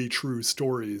equally true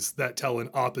stories that tell an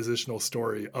oppositional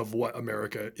story of what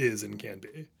America is and can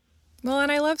be. Well,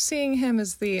 and I love seeing him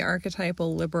as the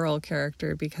archetypal liberal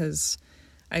character, because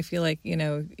I feel like, you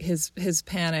know, his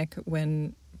panic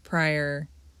when Pryor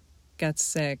gets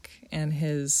sick and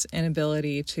his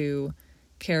inability to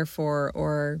care for,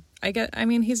 or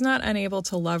he's not unable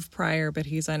to love Pryor, but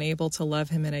he's unable to love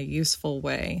him in a useful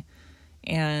way.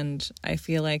 And I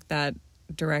feel like that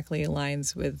directly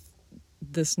aligns with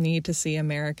this need to see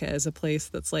America as a place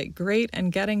that's like great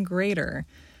and getting greater,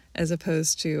 as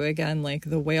opposed to, again, like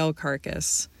the whale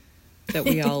carcass that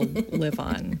we all live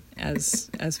on as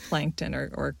plankton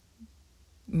or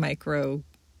micro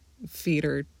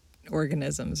feeder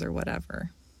organisms or whatever.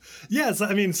 Yes,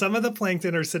 I mean, some of the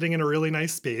plankton are sitting in a really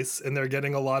nice space and they're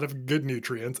getting a lot of good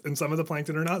nutrients, and some of the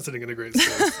plankton are not sitting in a great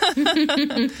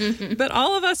space. But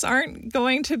all of us aren't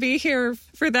going to be here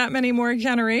for that many more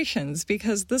generations,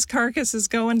 because this carcass is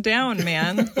going down,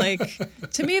 man. Like,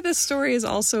 to me, this story is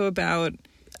also about,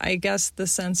 I guess, the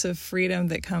sense of freedom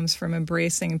that comes from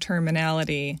embracing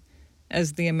terminality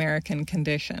as the American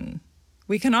condition.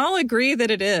 We can all agree that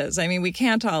it is. I mean, we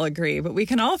can't all agree, but we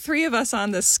can, all three of us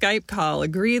on this Skype call,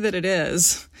 agree that it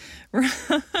is,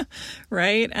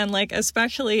 right? And like,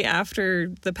 especially after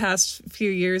the past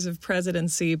few years of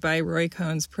presidency by Roy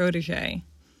Cohn's protege.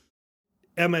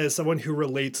 Emma is someone who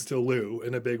relates to Lou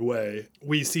in a big way.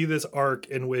 We see this arc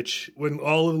in which, when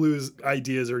all of Lou's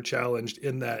ideas are challenged,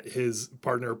 in that his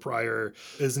partner Pryor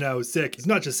is now sick. He's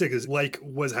not just sick, it's like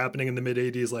was happening in the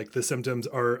mid-'80s. Like, the symptoms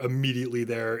are immediately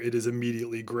there. It is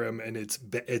immediately grim, and it's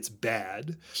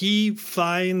bad. He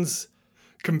finds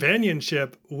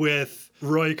companionship with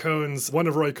one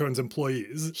of Roy Cohn's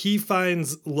employees. He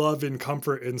finds love and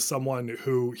comfort in someone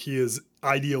who he is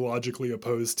ideologically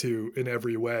opposed to in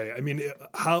every way. I mean,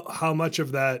 how much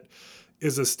of that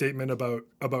is a statement about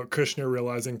Kushner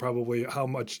realizing probably how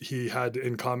much he had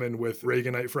in common with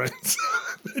Reaganite friends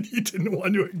that he didn't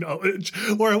want to acknowledge.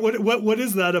 Or what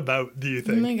is that about, do you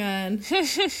think? Oh my God.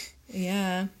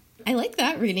 Yeah. I like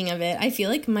that reading of it. I feel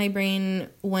like my brain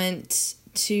went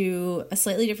to a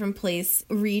slightly different place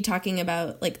talking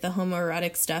about like the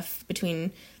homoerotic stuff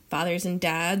between fathers and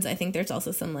dads. I think there's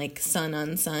also some like son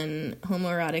on son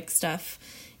homoerotic stuff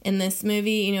in this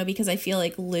movie, you know, because I feel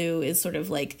like Lou is sort of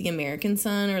like the American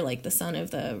son, or like the son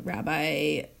of the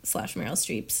rabbi / Meryl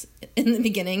Streep's in the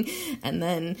beginning, and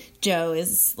then Joe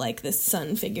is like this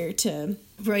son figure to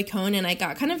Roy Cohn. And I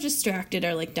got kind of distracted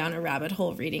or like down a rabbit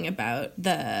hole reading about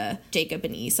the Jacob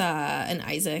and Esau and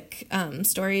Isaac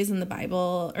stories in the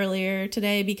Bible earlier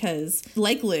today, because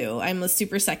like Lou, I'm a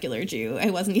super secular Jew. I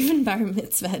wasn't even bar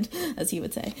mitzvahed, as he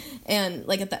would say, and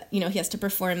like at that, you know, he has to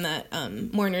perform that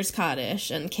mourner's Kaddish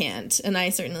and can't, and I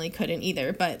certainly couldn't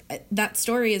either. But that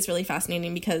story is really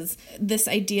fascinating, because this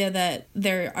idea that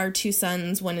there are two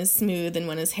sons, one is smooth and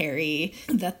one is hairy,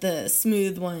 that the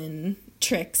smooth one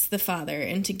tricks the father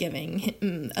into giving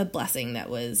him a blessing that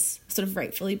was sort of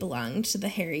rightfully belonged to the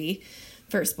hairy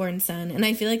firstborn son. And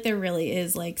I feel like there really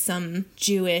is like some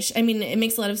Jewish, I mean, it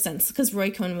makes a lot of sense because Roy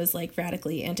Cohn was like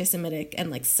radically anti-Semitic and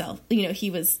like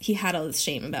he had all this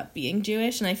shame about being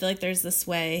Jewish. And I feel like there's this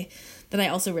way that I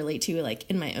also relate to like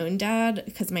in my own dad,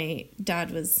 because my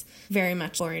dad was very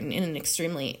much born in an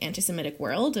extremely anti-Semitic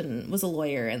world and was a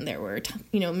lawyer, and there were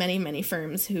many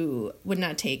firms who would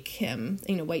not take him,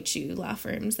 white Jew law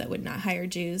firms that would not hire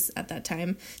Jews at that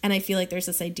time. And I feel like there's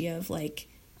this idea of like,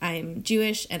 I'm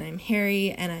Jewish and I'm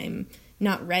hairy and I'm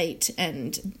not right,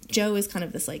 and Joe is kind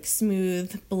of this like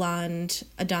smooth blonde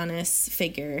Adonis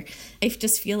figure. I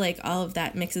just feel like all of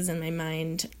that mixes in my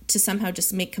mind to somehow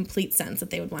just make complete sense that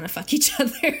they would want to fuck each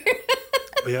other.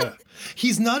 Yeah,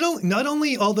 he's not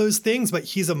only all those things, but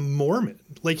he's a Mormon.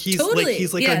 Like he's totally.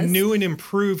 He's a new and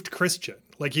improved Christian.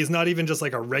 Like he's not even just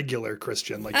like a regular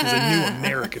Christian. Like he's a new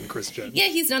American Christian. Yeah,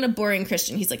 he's not a boring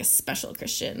Christian. He's like a special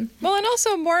Christian. Well, and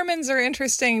also Mormons are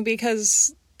interesting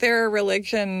because they're a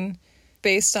religion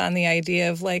based on the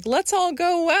idea of like, let's all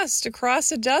go west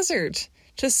across a desert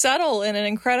to settle in an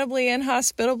incredibly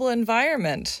inhospitable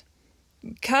environment.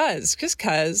 Just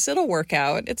cause it'll work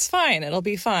out. It's fine. It'll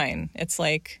be fine. It's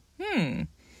like,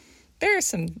 there are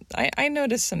some, I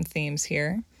noticed some themes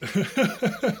here.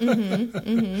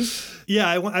 Yeah,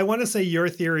 I want to say your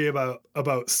theory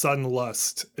about son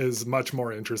lust is much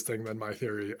more interesting than my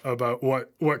theory about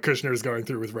what Kushner is going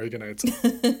through with Reaganites.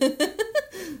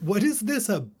 What is this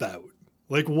about?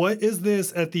 Like, what is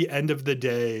this at the end of the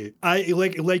day? I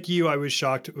like you, I was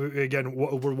shocked. Again,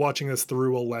 we're watching this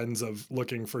through a lens of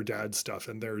looking for dad stuff,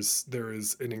 and there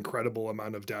is an incredible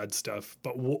amount of dad stuff.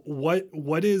 But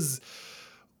what is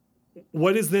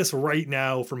this right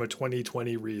now from a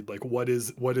 2020 read? Like, what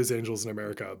is Angels in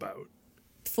America about?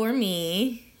 For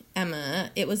me,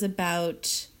 Emma, it was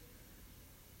about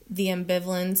the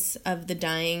ambivalence of the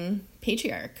dying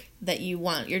patriarch, that you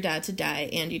want your dad to die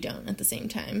and you don't at the same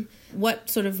time. What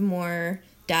sort of more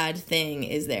dad thing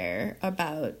is there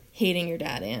about hating your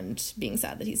dad and being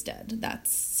sad that he's dead? That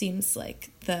seems like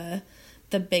the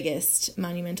biggest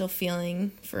monumental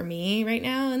feeling for me right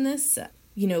now in this.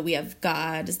 We have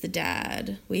God as the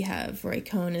dad. We have Roy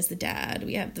Cohn as the dad.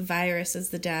 We have the virus as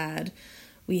the dad.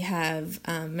 We have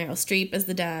Meryl Streep as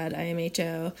the dad,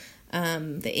 IMHO.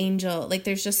 The angel, like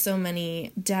there's just so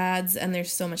many dads and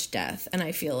there's so much death. And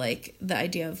I feel like the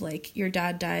idea of like your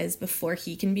dad dies before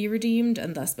he can be redeemed,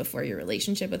 and thus before your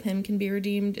relationship with him can be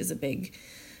redeemed, is a big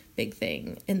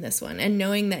thing in this one. And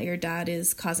knowing that your dad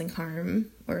is causing harm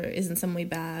or is in some way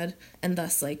bad, and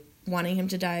thus like wanting him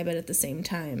to die, but at the same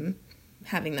time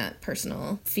having that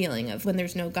personal feeling of when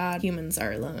there's no God, humans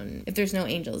are alone. If there's no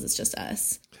angels, it's just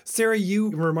us. Sarah, you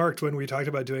remarked when we talked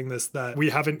about doing this that we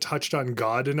haven't touched on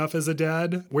God enough as a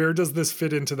dad. Where does this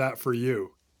fit into that for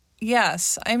you?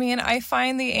 Yes. I mean, I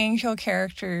find the angel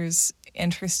characters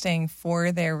interesting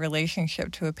for their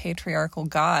relationship to a patriarchal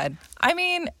God. I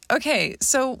mean, okay,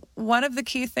 so one of the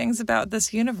key things about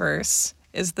this universe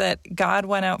is that God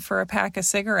went out for a pack of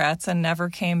cigarettes and never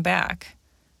came back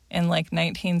in like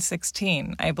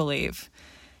 1916, I believe.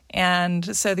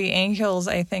 And so the angels,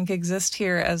 I think, exist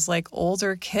here as like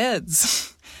older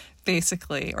kids,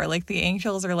 basically. Or like the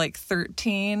angels are like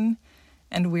 13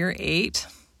 and we're 8.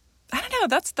 I don't know.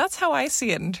 That's how I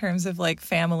see it in terms of like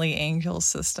family angel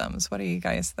systems. What do you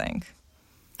guys think?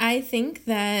 I think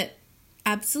that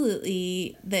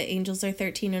absolutely the angels are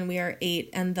 13 and we are 8,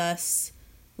 and thus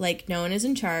like no one is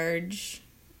in charge.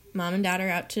 Mom and dad are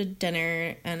out to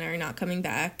dinner and are not coming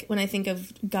back. When I think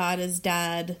of God as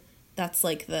dad, that's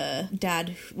like the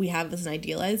dad we have as an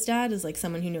idealized dad, is like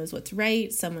someone who knows what's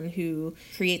right, someone who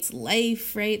creates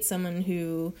life, right? Someone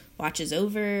who watches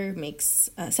over,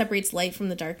 separates light from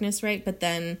the darkness, right? But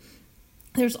then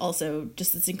there's also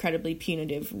just this incredibly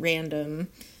punitive, random,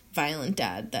 violent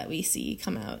dad that we see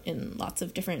come out in lots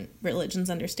of different religions'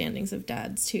 understandings of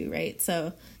dads too, right?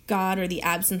 So God, or the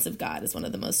absence of God, is one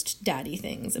of the most daddy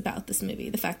things about this movie.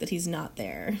 The fact that he's not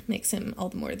there makes him all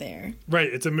the more there. Right.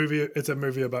 It's a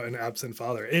movie about an absent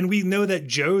father. And we know that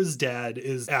Joe's dad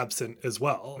is absent as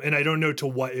well. And I don't know to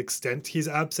what extent he's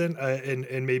absent.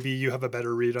 And maybe you have a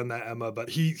better read on that, Emma. But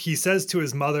he says to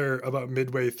his mother about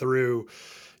midway through,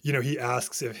 you know, he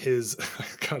asks if his,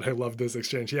 God, I love this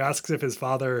exchange. He asks if his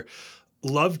father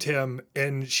loved him,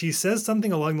 and she says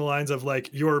something along the lines of like,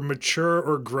 you're mature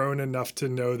or grown enough to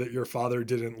know that your father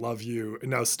didn't love you, and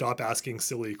now stop asking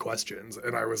silly questions.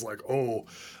 And I was like, oh,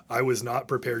 I was not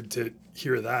prepared to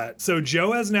hear that. So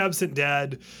Joe has an absent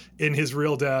dad in his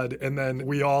real dad, and then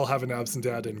we all have an absent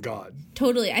dad in God.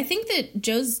 Totally. I think that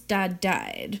Joe's dad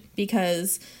died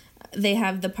because they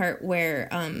have the part where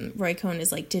Roy Cohn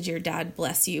is like, did your dad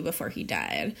bless you before he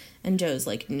died? And Joe's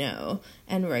like, no.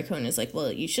 And Roy Cohn is like, well,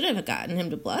 you should have gotten him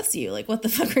to bless you. Like, what the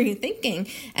fuck were you thinking?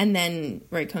 And then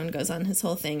Roy Cohn goes on his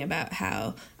whole thing about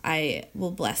how I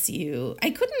will bless you. I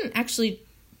couldn't actually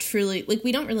truly, like,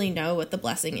 we don't really know what the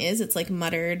blessing is. It's like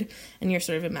muttered, and you're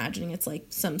sort of imagining it's like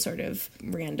some sort of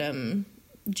random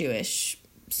Jewish,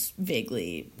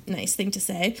 vaguely nice thing to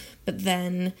say. But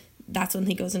then that's when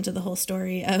he goes into the whole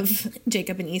story of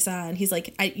Jacob and Esau, and he's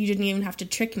like, you didn't even have to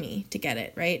trick me to get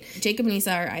it, right? Jacob and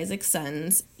Esau are Isaac's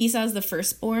sons. Esau's the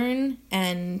firstborn,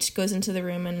 and goes into the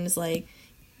room and is like,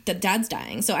 the dad's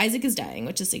dying. So Isaac is dying,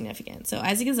 which is significant. So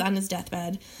Isaac is on his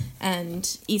deathbed,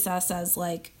 and Esau says,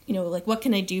 like, you know, like, what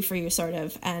can I do for you, sort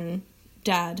of? And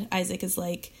Isaac is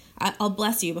like, I'll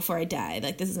bless you before I die.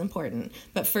 Like, this is important.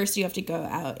 But first you have to go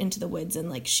out into the woods and,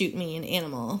 like, shoot me an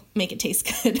animal, make it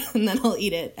taste good, and then I'll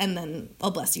eat it, and then I'll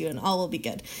bless you, and all will be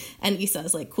good. And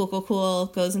Esau's like,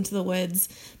 cool, goes into the woods.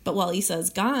 But while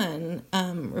Esau's gone,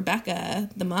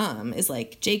 Rebecca, the mom, is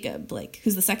like, Jacob, like,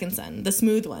 who's the second son, the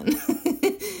smooth one.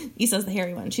 Esau's the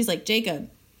hairy one. She's like, Jacob,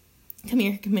 come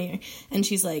here. And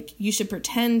she's like, you should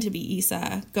pretend to be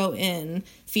Esau, go in,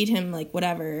 feed him like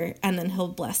whatever, and then he'll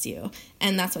bless you.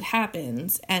 And that's what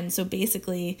happens. And so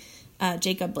basically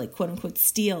Jacob, like, quote unquote,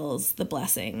 steals the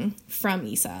blessing from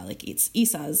Esau. Like, it's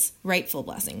Esau's rightful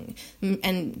blessing.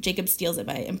 And Jacob steals it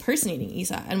by impersonating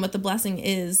Esau. And what the blessing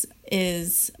is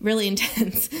really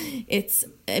intense. This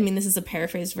is a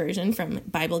paraphrased version from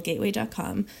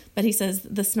BibleGateway.com, but he says,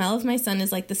 the smell of my son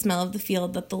is like the smell of the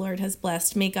field that the Lord has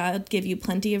blessed. May God give you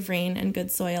plenty of rain and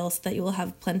good soil so that you will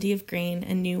have plenty of grain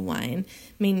and new wine.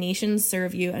 May nations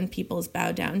serve you and peoples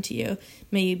bow down to you.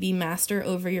 May you be master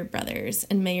over your brothers,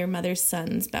 and may your mother's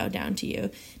sons bow down to you.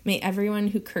 May everyone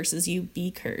who curses you be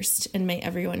cursed, and may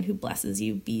everyone who blesses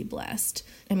you be blessed.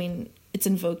 I mean, it's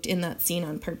invoked in that scene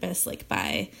on purpose, like,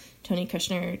 by Tony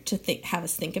Kushner to have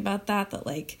us think about that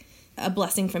like a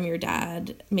blessing from your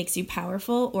dad makes you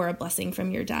powerful, or a blessing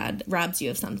from your dad robs you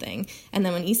of something. And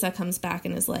then when Esau comes back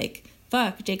and is like,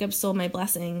 fuck, Jacob stole my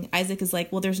blessing, Isaac is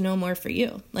like, well, there's no more for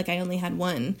you. Like, I only had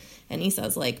one. And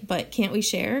Esau's like, but can't we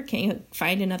share? Can't you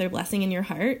find another blessing in your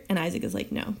heart? And Isaac is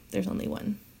like, no, there's only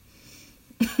one.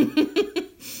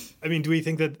 I mean, do we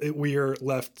think that we are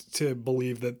left to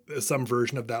believe that some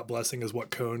version of that blessing is what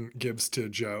Cohn gives to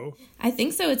Joe? I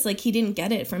think so. It's like he didn't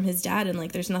get it from his dad, and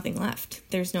like there's nothing left.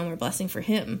 There's no more blessing for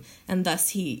him. And thus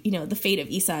he, the fate of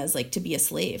Esau is like to be a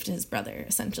slave to his brother,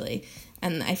 essentially.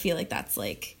 And I feel like that's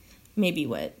like maybe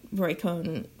what Roy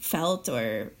Cohn felt,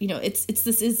 or,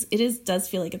 it does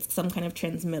feel like it's some kind of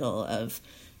transmittal of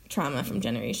trauma from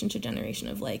generation to generation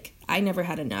of like, I never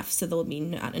had enough, so there'll be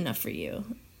not enough for you.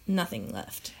 Nothing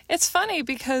left. It's funny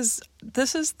because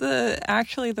this is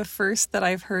actually the first that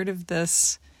I've heard of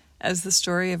this as the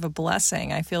story of a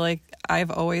blessing. I feel like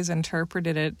I've always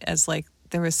interpreted it as like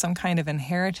there was some kind of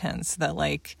inheritance that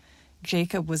like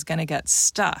Jacob was going to get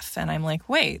stuff. And I'm like,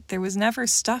 wait, there was never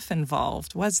stuff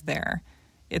involved, was there?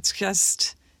 It's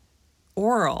just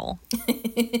oral.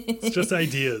 It's just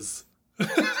ideas.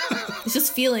 It's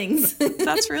just feelings.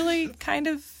 That's really kind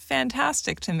of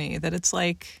fantastic to me, that it's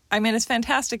like, I mean, it's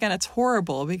fantastic and it's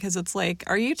horrible, because it's like,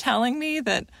 are you telling me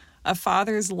that a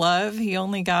father's love, he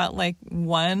only got like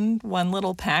one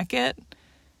little packet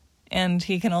and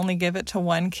he can only give it to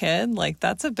one kid? Like,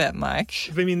 that's a bit much.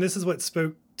 I mean, this is what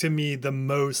spoke to me the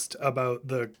most about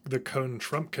the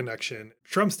Cohn-Trump connection.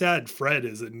 Trump's dad, Fred,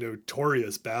 is a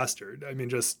notorious bastard. I mean,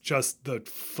 just the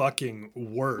fucking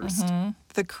worst.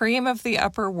 The cream of the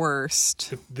upper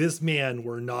worst. If this man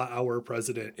were not our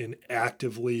president and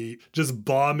actively just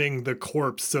bombing the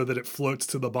corpse so that it floats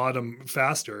to the bottom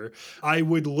faster, I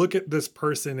would look at this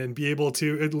person and be able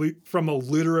to, at least from a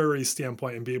literary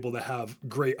standpoint, and be able to have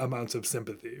great amounts of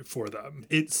sympathy for them.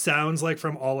 It sounds like,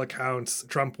 from all accounts,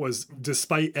 Trump was,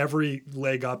 despite every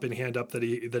leg up and hand up that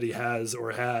he has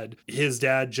or had, his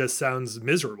dad just sounds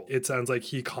miserable. It sounds like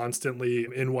he constantly,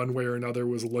 in one way or another,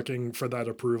 was looking for that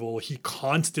approval. He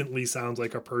constantly sounds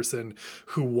like a person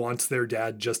who wants their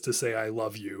dad just to say, I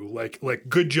love you. Like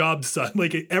good job, son.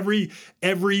 Like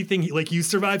everything, like, you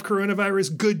survived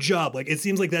coronavirus, good job. Like, it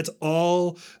seems like that's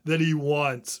all that he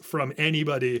wants from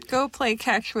anybody. Go play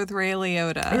catch with Ray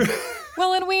Liotta.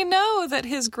 Well, and we know that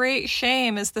his great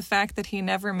shame is the fact that he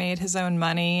never made his own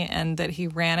money and that he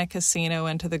ran a casino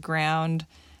into the ground.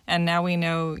 And now we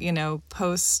know,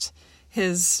 post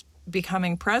his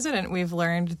becoming president, we've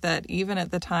learned that even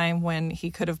at the time when he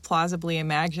could have plausibly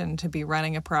imagined to be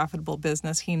running a profitable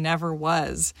business, he never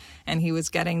was. And he was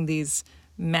getting these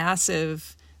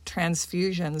massive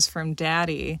transfusions from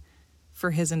daddy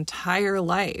for his entire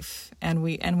life. And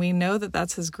we know that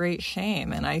that's his great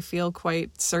shame. And I feel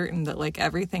quite certain that, like,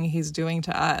 everything he's doing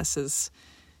to us is,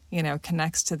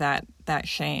 connects to that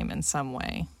shame in some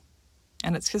way.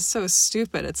 And it's just so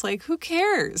stupid. It's like, who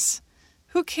cares?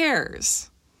 Who cares?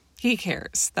 He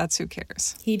cares. That's who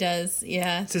cares. He does,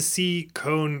 yeah. To see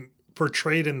Cohn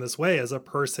portrayed in this way as a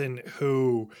person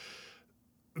who,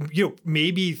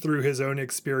 maybe through his own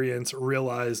experience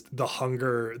realized the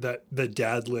hunger that the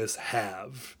dadless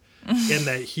have. And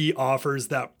that he offers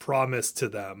that promise to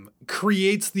them,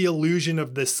 creates the illusion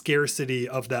of the scarcity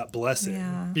of that blessing.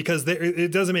 Yeah. Because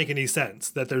it doesn't make any sense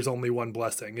that there's only one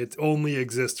blessing. It only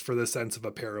exists for the sense of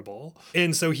a parable.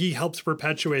 And so he helps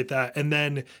perpetuate that. And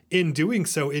then in doing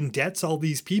so, indebts all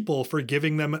these people for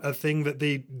giving them a thing that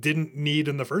they didn't need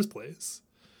in the first place.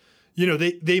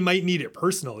 They might need it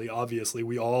personally, obviously.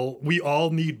 We all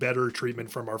need better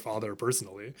treatment from our father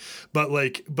personally.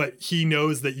 But he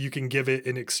knows that you can give it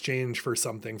in exchange for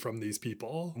something from these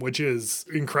people, which is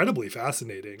incredibly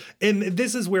fascinating. And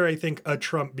this is where I think a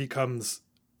Trump becomes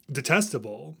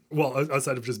detestable. Well,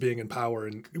 outside of just being in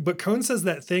power. But Cohn says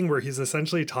that thing where he's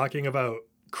essentially talking about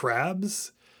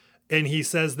crabs. And he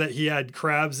says that he had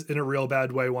crabs in a real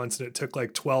bad way once, and it took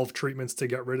like 12 treatments to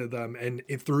get rid of them. And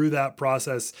through that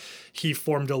process, he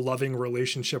formed a loving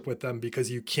relationship with them, because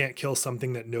you can't kill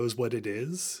something that knows what it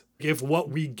is. If what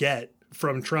we get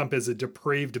from Trump is a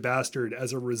depraved bastard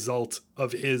as a result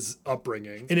of his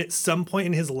upbringing, and at some point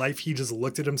in his life, he just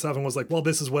looked at himself and was like, well,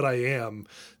 this is what I am,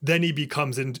 then he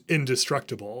becomes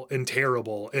indestructible and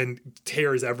terrible and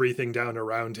tears everything down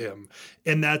around him.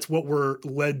 And that's what we're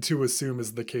led to assume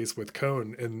is the case with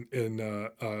Cohn in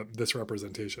this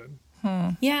representation.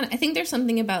 Yeah, and I think there's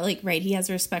something about, like, right, he has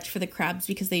respect for the crabs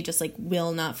because they just, like,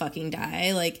 will not fucking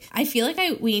die. Like, I feel like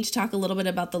we need to talk a little bit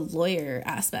about the lawyer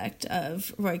aspect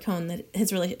of Roy Cohn, that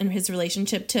his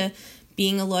relationship to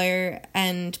being a lawyer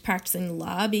and practicing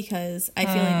law, because I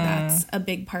feel like that's a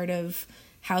big part of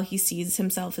how he sees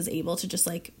himself as able to just,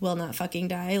 like, will not fucking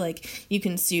die. Like, you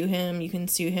can sue him, you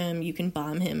can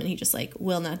bomb him, and he just, like,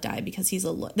 will not die because he's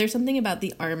a lawyer. There's something about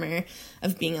the armor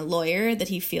of being a lawyer that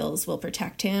he feels will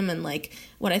protect him. And, like,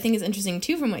 what I think is interesting,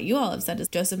 too, from what you all have said, is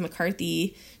Joseph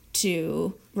McCarthy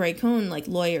to Roy Cohn, like,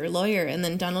 lawyer, and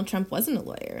then Donald Trump wasn't a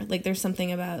lawyer. Like, there's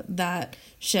something about that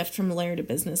shift from lawyer to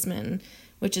businessman,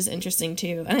 which is interesting,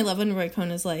 too. And I love when Roy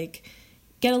Cohn is like,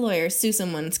 get a lawyer, sue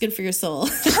someone. It's good for your soul.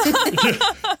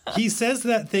 He says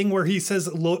that thing where he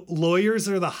says lawyers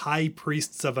are the high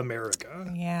priests of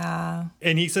America. Yeah.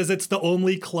 And he says it's the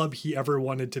only club he ever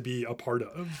wanted to be a part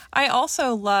of. I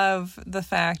also love the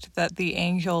fact that the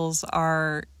angels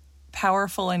are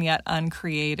powerful and yet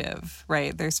uncreative,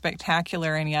 right? They're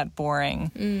spectacular and yet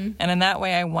boring. And in that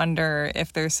way, I wonder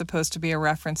if there's supposed to be a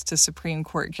reference to Supreme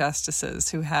Court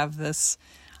justices who have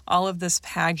all of this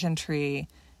pageantry.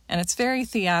 And it's very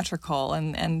theatrical,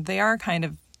 and they are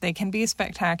they can be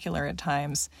spectacular at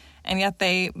times, and yet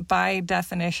they, by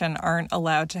definition, aren't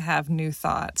allowed to have new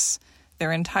thoughts.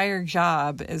 Their entire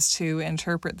job is to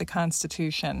interpret the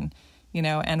Constitution,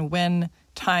 and when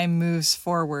time moves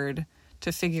forward,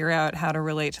 to figure out how to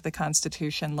relate to the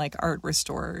Constitution like art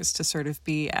restorers, to sort of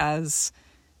be as,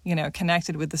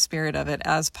 connected with the spirit of it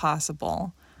as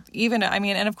possible.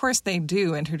 And of course they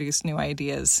do introduce new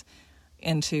ideas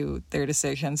into their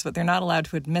decisions, but they're not allowed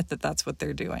to admit that that's what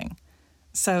they're doing.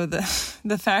 So the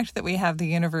fact that we have the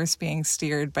universe being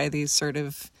steered by these sort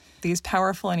of these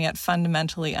powerful and yet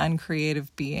fundamentally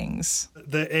uncreative beings.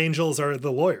 The angels are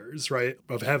the lawyers, right,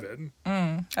 of heaven.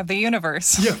 Of the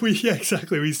universe. Yeah,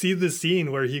 exactly. We see the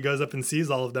scene where he goes up and sees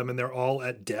all of them and they're all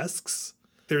at desks.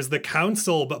 There's the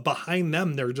council, but behind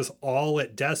them, they're just all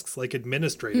at desks like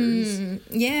administrators.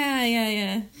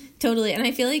 Yeah. Totally. And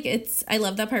I feel like I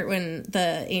love that part when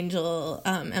the angel,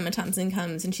 Emma Thompson,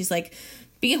 comes and she's like,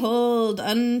 behold,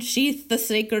 unsheath the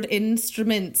sacred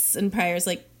instruments. And Pryor's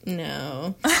like,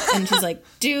 no. And she's like,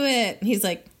 do it. And he's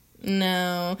like,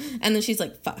 no. And then she's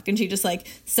like, fuck. And she just like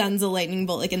sends a lightning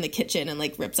bolt like in the kitchen and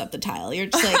like rips up the tile. You're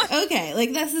just like, okay,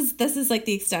 like this is like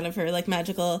the extent of her like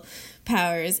magical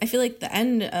powers. I feel like the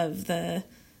end of the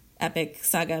epic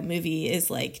saga movie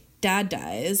is like Dad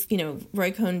dies, you know,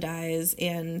 Roy Cohn dies,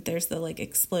 and there's the like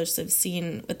explosive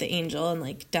scene with the angel, and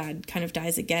like Dad kind of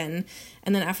dies again.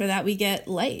 And then after that we get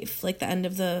life. Like the end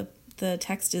of the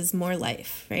text is more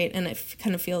life, right? And it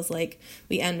kind of feels like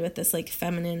we end with this like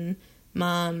feminine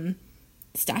mom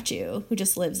statue who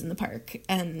just lives in the park,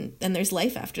 and there's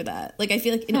life after that. Like I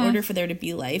feel like in order for there to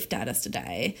be life, Dad has to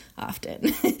die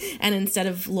often. And instead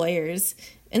of lawyers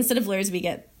we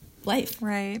get life.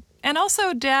 Right. And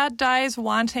also Dad dies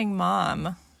wanting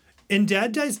Mom. And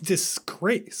Dad dies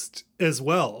disgraced as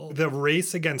well. The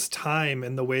race against time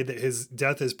and the way that his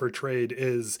death is portrayed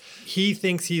is he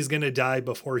thinks he's going to die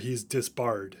before he's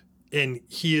disbarred. And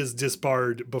he is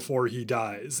disbarred before he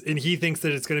dies. And he thinks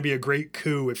that it's going to be a great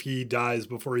coup if he dies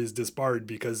before he's disbarred,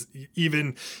 because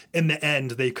even in the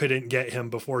end, they couldn't get him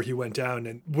before he went down.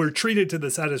 And we're treated to the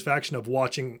satisfaction of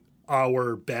watching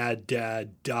our bad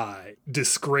dad die,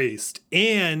 disgraced,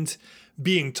 and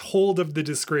being told of the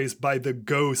disgrace by the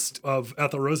ghost of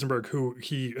Ethel Rosenberg, who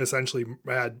he essentially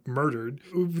had murdered.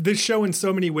 This show in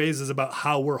so many ways is about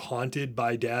how we're haunted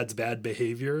by Dad's bad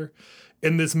behavior.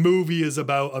 And this movie is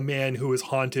about a man who is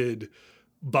haunted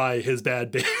by his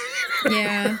bad behavior.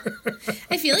 Yeah.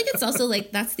 I feel like it's also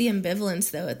like that's the ambivalence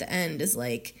though at the end is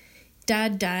like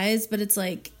Dad dies, but it's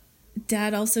like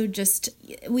Dad also just,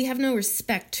 we have no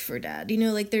respect for Dad. You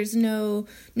know, like there's no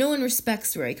one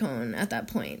respects Roy Cohn at that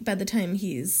point by the time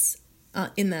he's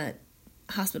in that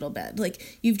hospital bed.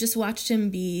 Like you've just watched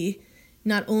him be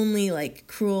not only like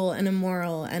cruel and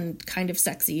immoral and kind of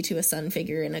sexy to a son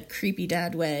figure in a creepy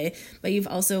dad way, but you've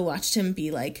also watched him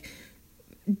be like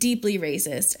deeply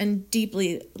racist and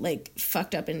deeply like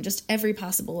fucked up in just every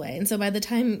possible way. And so by the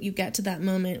time you get to that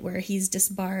moment where he's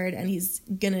disbarred and he's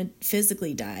gonna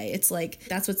physically die, it's like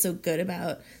that's what's so good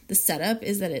about the setup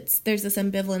is that there's this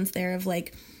ambivalence there of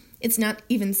like it's not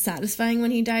even satisfying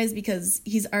when he dies because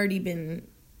he's already been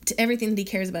everything that he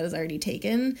cares about is already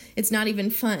taken. It's not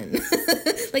even fun.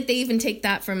 Like they even take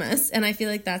that from us. And I feel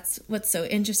like that's what's so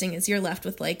interesting is you're left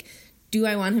with like, do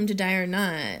I want him to die or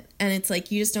not? And it's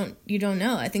like, you don't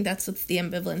know. I think that's what the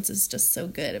ambivalence is just so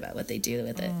good about what they do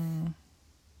with it.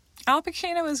 Al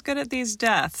Pacino is good at these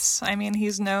deaths. I mean,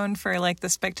 he's known for like the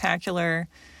spectacular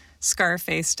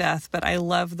Scarface death, but I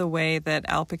love the way that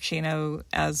Al Pacino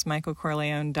as Michael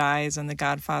Corleone dies in The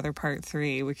Godfather Part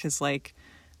 3, which is like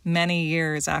many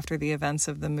years after the events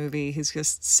of the movie. He's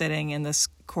just sitting in this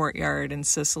courtyard in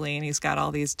Sicily and he's got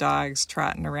all these dogs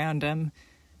trotting around him.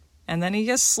 And then he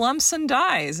just slumps and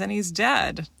dies and he's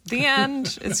dead. The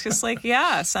end. It's just like,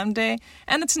 yeah, someday.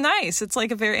 And it's nice. It's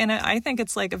like I think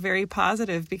it's like a very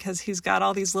positive because he's got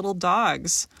all these little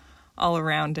dogs all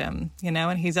around him, you know,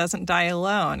 and he doesn't die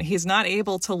alone. He's not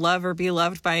able to love or be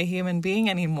loved by a human being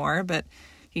anymore, but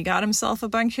he got himself a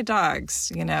bunch of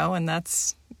dogs, you know, and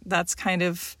that's kind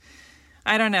of,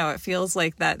 I don't know, it feels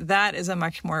like that is a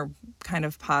much more kind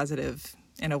of positive,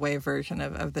 in a way, version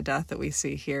of the death that we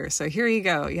see here. So here you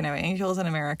go, you know, Angels in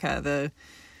America,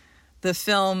 the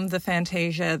film, the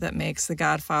Fantasia that makes The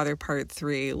Godfather Part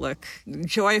 3 look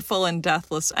joyful and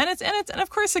deathless. And of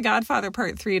course, The Godfather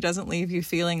Part 3 doesn't leave you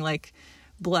feeling like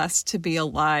blessed to be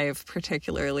alive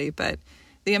particularly, but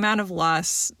the amount of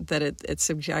loss that it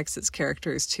subjects its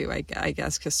characters to, I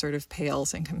guess, just sort of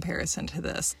pales in comparison to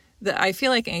this. I feel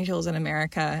like Angels in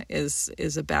America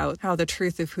is about how the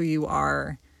truth of who you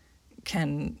are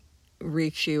can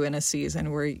reach you in a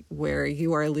season where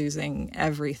you are losing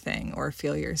everything or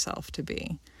feel yourself to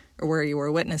be, or where you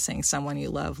are witnessing someone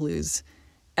you love lose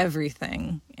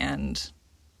everything and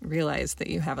realize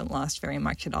that you haven't lost very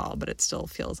much at all, but it still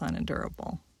feels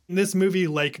unendurable. This movie,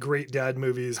 like great dad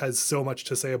movies, has so much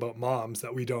to say about moms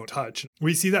that we don't touch.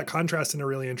 We see that contrast in a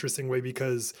really interesting way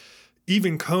because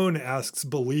even Cohn asks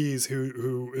Belize,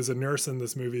 who is a nurse in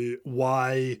this movie,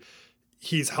 why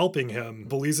he's helping him.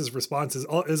 Belize's response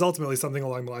is ultimately something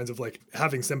along the lines of like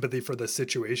having sympathy for the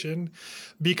situation,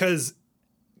 because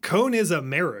Cohn is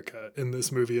America in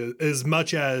this movie as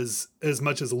much as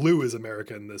Lou is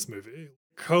America in this movie.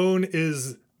 Cohn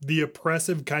is the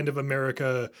oppressive kind of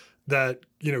America that,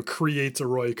 you know, creates a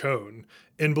Roy Cohn.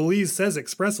 And Belize says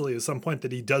expressly at some point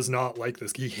that he does not like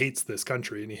this. He hates this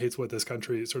country and he hates what this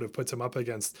country sort of puts him up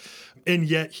against. And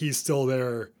yet he's still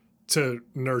there to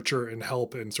nurture and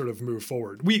help and sort of move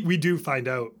forward. We do find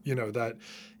out, you know, that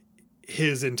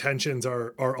his intentions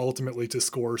are ultimately to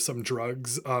score some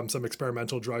drugs, some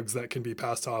experimental drugs that can be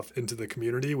passed off into the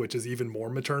community, which is even more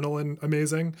maternal and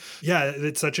amazing. Yeah,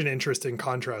 it's such an interesting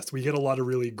contrast. We get a lot of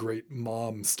really great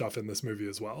mom stuff in this movie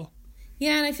as well.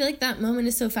 Yeah, and I feel like that moment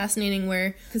is so fascinating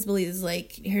where, because Belize is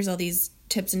like, here's all these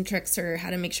tips and tricks for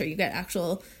how to make sure you get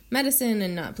actual medicine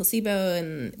and not placebo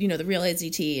and, you know, the real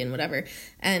AZT and whatever.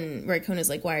 And Roy Cohn is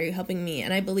like, why are you helping me?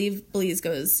 And I believe Belize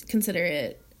goes, consider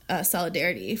it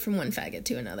solidarity from one faggot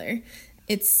to another.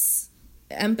 It's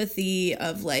empathy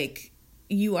of like,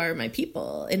 you are my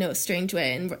people in a strange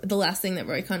way. And the last thing that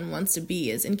Roy Cohn wants to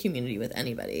be is in community with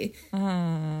anybody.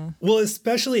 Well,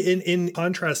 especially in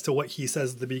contrast to what he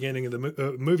says at the beginning of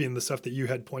the movie and the stuff that you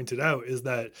had pointed out is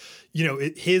that, you know,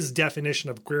 his definition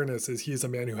of queerness is he's a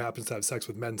man who happens to have sex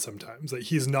with men sometimes. Like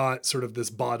he's not sort of this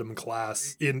bottom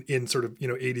class in sort of, you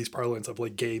know, 80s parlance of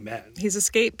like gay men. He's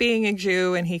escaped being a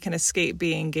Jew and he can escape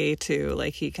being gay too.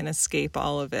 Like he can escape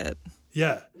all of it.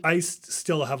 Yeah, I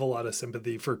still have a lot of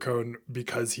sympathy for Cohn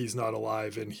because he's not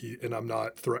alive and I'm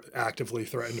not actively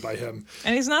threatened by him.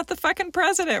 And he's not the fucking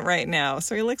president right now,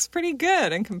 so he looks pretty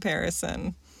good in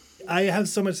comparison. I have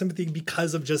so much sympathy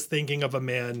because of just thinking of a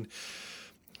man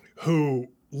who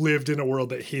lived in a world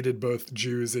that hated both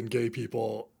Jews and gay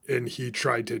people, and he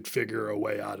tried to figure a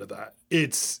way out of that.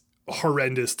 It's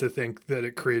horrendous to think that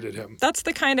it created him. That's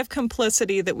the kind of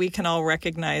complicity that we can all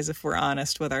recognize if we're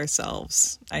honest with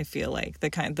ourselves. I feel like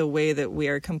the way that we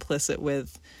are complicit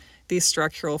with these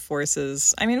structural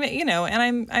forces. I mean, you know,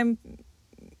 and I'm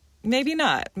maybe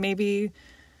not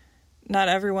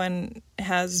everyone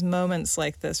has moments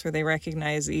like this where they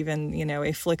recognize even, you know,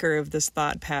 a flicker of this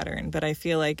thought pattern, but I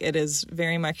feel like it is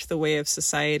very much the way of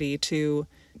society to,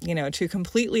 you know, to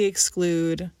completely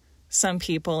exclude some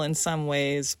people in some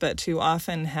ways, but to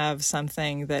often have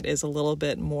something that is a little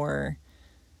bit more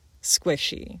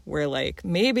squishy, where like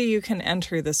maybe you can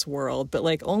enter this world, but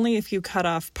like only if you cut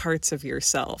off parts of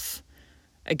yourself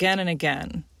again and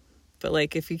again. But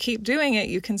like if you keep doing it,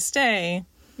 you can stay.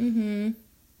 Mm-hmm.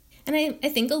 And I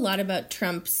think a lot about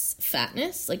Trump's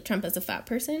fatness, like Trump as a fat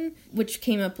person, which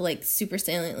came up like super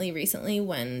saliently recently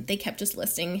when they kept just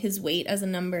listing his weight as a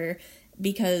number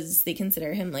because they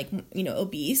consider him like, you know,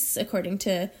 obese according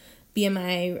to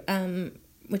BMI,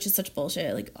 which is such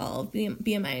bullshit. Like all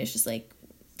BMI is just like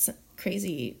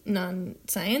crazy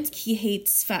non-science. He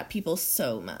hates fat people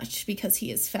so much because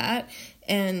he is fat.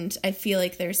 And I feel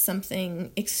like there's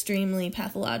something extremely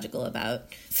pathological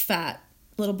about fat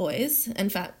little boys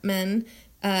and fat men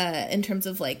in terms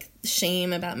of like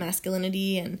shame about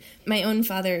masculinity. And my own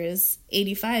father is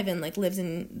 85 and like lives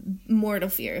in mortal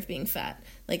fear of being fat.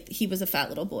 Like he was a fat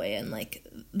little boy and like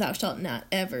thou shalt not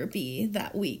ever be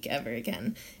that weak ever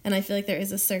again. And I feel like there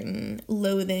is a certain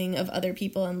loathing of other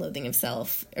people and loathing of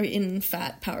self or in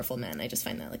fat powerful men. I just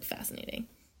find that like fascinating.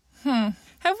 Have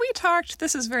we talked,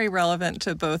 this is very relevant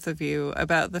to both of you,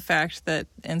 about the fact that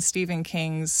in Stephen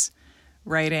King's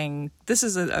writing, this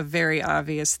is a very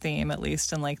obvious theme, at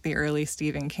least in like the early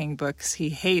Stephen King books. He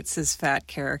hates his fat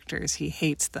characters. He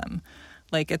hates them.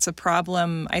 Like it's a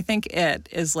problem. I think it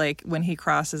is like when he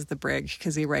crosses the bridge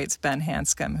because he writes Ben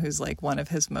Hanscom, who's like one of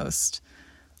his most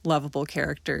lovable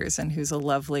characters and who's a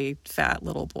lovely fat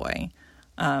little boy,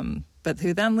 but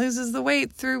who then loses the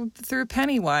weight through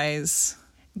Pennywise.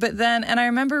 But then, and I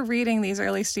remember reading these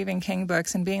early Stephen King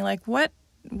books and being like, what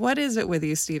is it with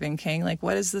you, Stephen King? Like,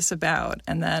 what is this about?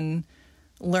 And then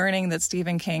learning that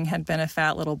Stephen King had been a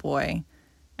fat little boy.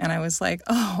 And I was like,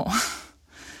 oh,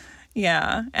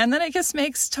 yeah. And then it just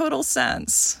makes total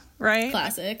sense, right?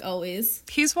 Classic, always.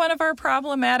 He's one of our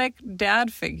problematic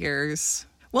dad figures.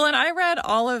 Well, and I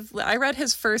read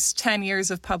his first 10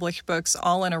 years of published books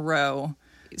all in a row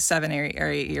 7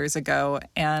 or 8 years ago.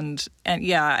 And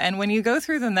yeah, and when you go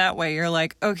through them that way, you're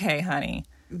like, okay, honey,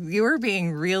 you were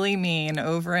being really mean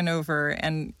over and over,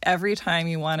 and every time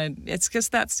you wanted, it's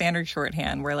just that standard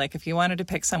shorthand where like if you wanted to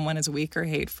pick someone as weak or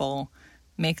hateful,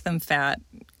 make them fat,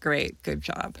 great, good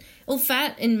job. Well,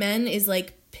 fat in men is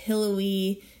like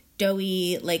pillowy,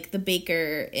 doughy, like the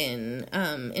baker in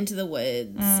Into the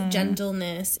Woods,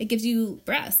 gentleness. It gives you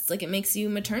breasts, like it makes you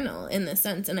maternal in this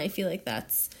sense, and I feel like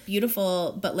that's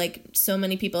beautiful, but like so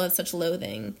many people have such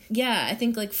loathing. Yeah, I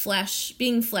think like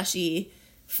being fleshy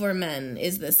for men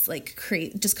is this like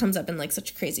just comes up in like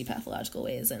such crazy pathological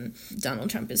ways, and Donald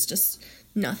Trump is just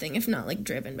nothing if not like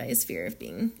driven by his fear of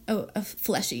being a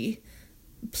fleshy,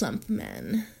 plump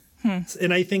man.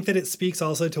 And I think that it speaks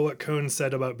also to what Cohn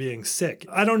said about being sick.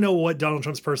 I don't know what Donald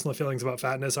Trump's personal feelings about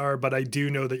fatness are, but I do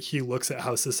know that he looks at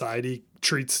how society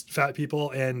treats fat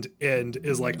people and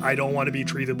is like, I don't want to be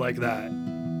treated like that.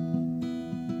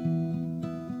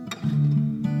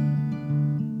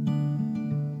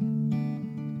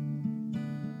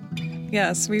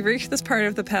 Yes, we reached this part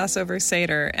of the Passover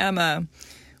Seder. Emma,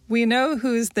 we know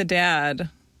who's the dad,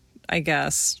 I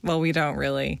guess. Well, we don't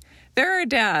really. There are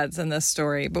dads in this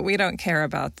story, but we don't care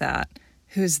about that.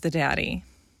 Who's the daddy?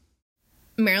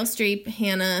 Meryl Streep,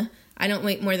 Hannah. I don't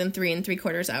wait more than 3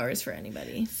 3/4 hours for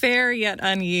anybody. Fair yet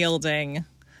unyielding.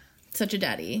 Such a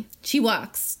daddy. She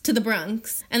walks to the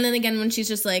Bronx. And then again, when she's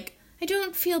just like, I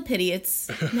don't feel pity. It's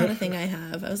not a thing I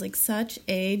have. I was like, such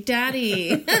a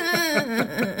daddy.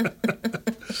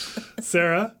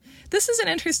 Sarah? This is an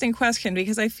interesting question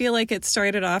because I feel like it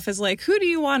started off as like, who do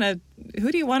you want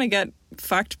to get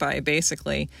fucked by,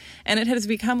 basically? And it has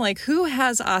become like, who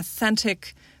has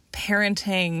authentic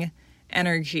parenting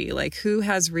energy? Like, who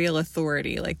has real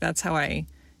authority? Like, that's how I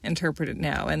interpret it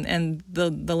now. And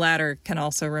the latter can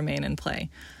also remain in play.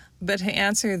 But to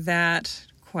answer that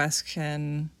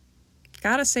question,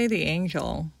 gotta say the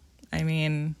angel. I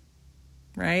mean,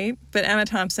 right? But Emma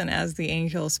Thompson as the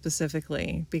angel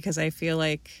specifically, because I feel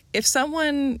like if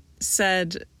someone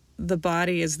said the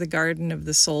body is the garden of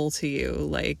the soul to you,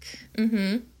 like,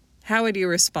 how would you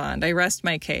respond? I rest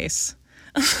my case.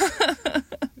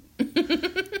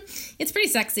 It's pretty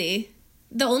sexy.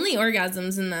 The only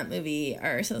orgasms in that movie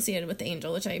are associated with the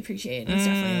angel, which I appreciate. It's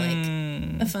definitely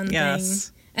like a fun thing.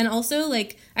 And also,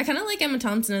 like, I kind of like Emma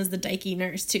Thompson as the dykey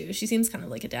nurse, too. She seems kind of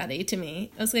like a daddy to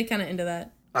me. I was, like, kind of into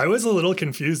that. I was a little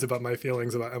confused about my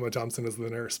feelings about Emma Thompson as the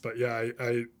nurse, but yeah,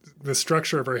 the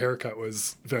structure of her haircut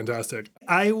was fantastic.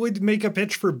 I would make a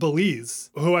pitch for Belize,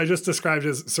 who I just described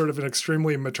as sort of an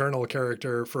extremely maternal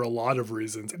character for a lot of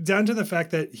reasons. Down to the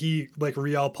fact that he, like,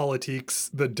 realpolitiques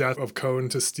the death of Cohn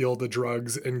to steal the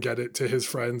drugs and get it to his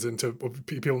friends and to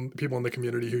people in the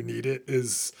community who need it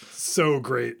is so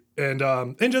great. And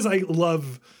just I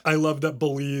love that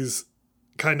Belize,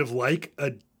 kind of like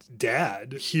a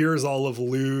dad, hears all of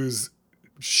Lou's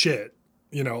shit,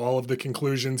 you know, all of the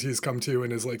conclusions he's come to,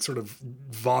 and is like sort of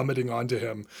vomiting onto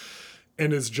him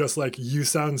and is just like, you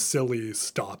sound silly,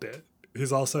 stop it.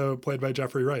 He's also played by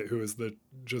Jeffrey Wright, who is the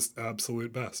just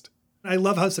absolute best. I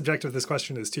love how subjective this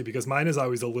question is too, because mine is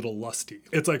always a little lusty.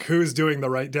 It's like, who's doing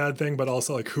the right dad thing, but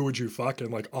also like, who would you fuck?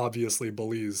 And like, obviously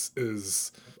Belize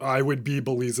is, I would be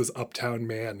Belize's uptown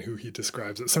man, who he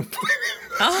describes at some point.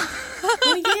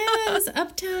 Oh yes,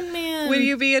 uptown man. Will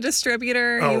you be a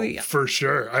distributor? Oh, for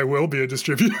sure. I will be a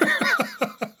distributor.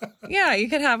 Yeah, you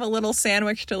could have a little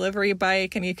sandwich delivery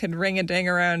bike and you could ring a ding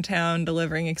around town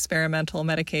delivering experimental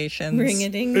medications. Ring a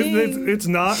ding ding. It's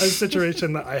not a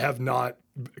situation that I have not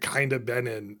kind of been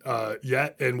in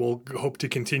yet, and will hope to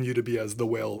continue to be as the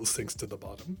whale sinks to the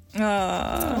bottom.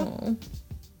 Oh.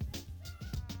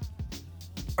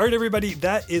 All right, everybody,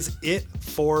 that is it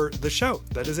for the show.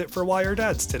 That is it for Why Are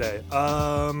Dads today.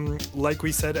 Like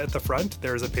we said at the front,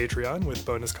 there's a Patreon with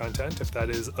bonus content if that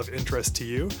is of interest to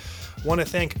you. Want to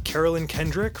thank Carolyn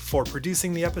Kendrick for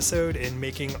producing the episode and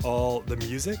making all the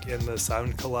music and the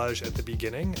sound collage at the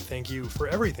beginning. Thank you for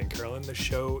everything, Carolyn. The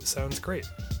show sounds great.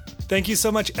 Thank you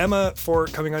so much, Emma, for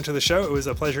coming onto the show. It was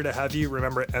a pleasure to have you.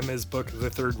 Remember, Emma's book, The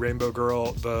Third Rainbow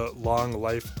Girl, The Long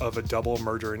Life of a Double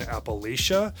Murder in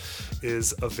Appalachia,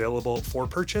 is available for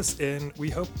purchase, and we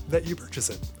hope that you purchase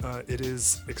it. It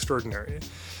is extraordinary.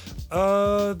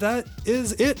 That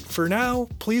is it for now.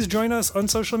 Please join us on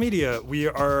social media. We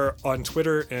are on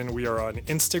Twitter and we are on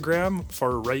Instagram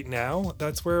for right now.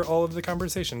 That's where all of the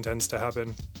conversation tends to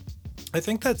happen. I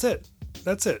think that's it.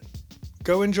 That's it.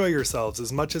 Go enjoy yourselves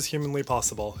as much as humanly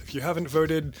possible. If you haven't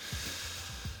voted,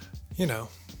 you know,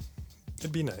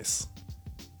 it'd be nice.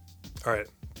 All right.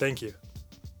 Thank you.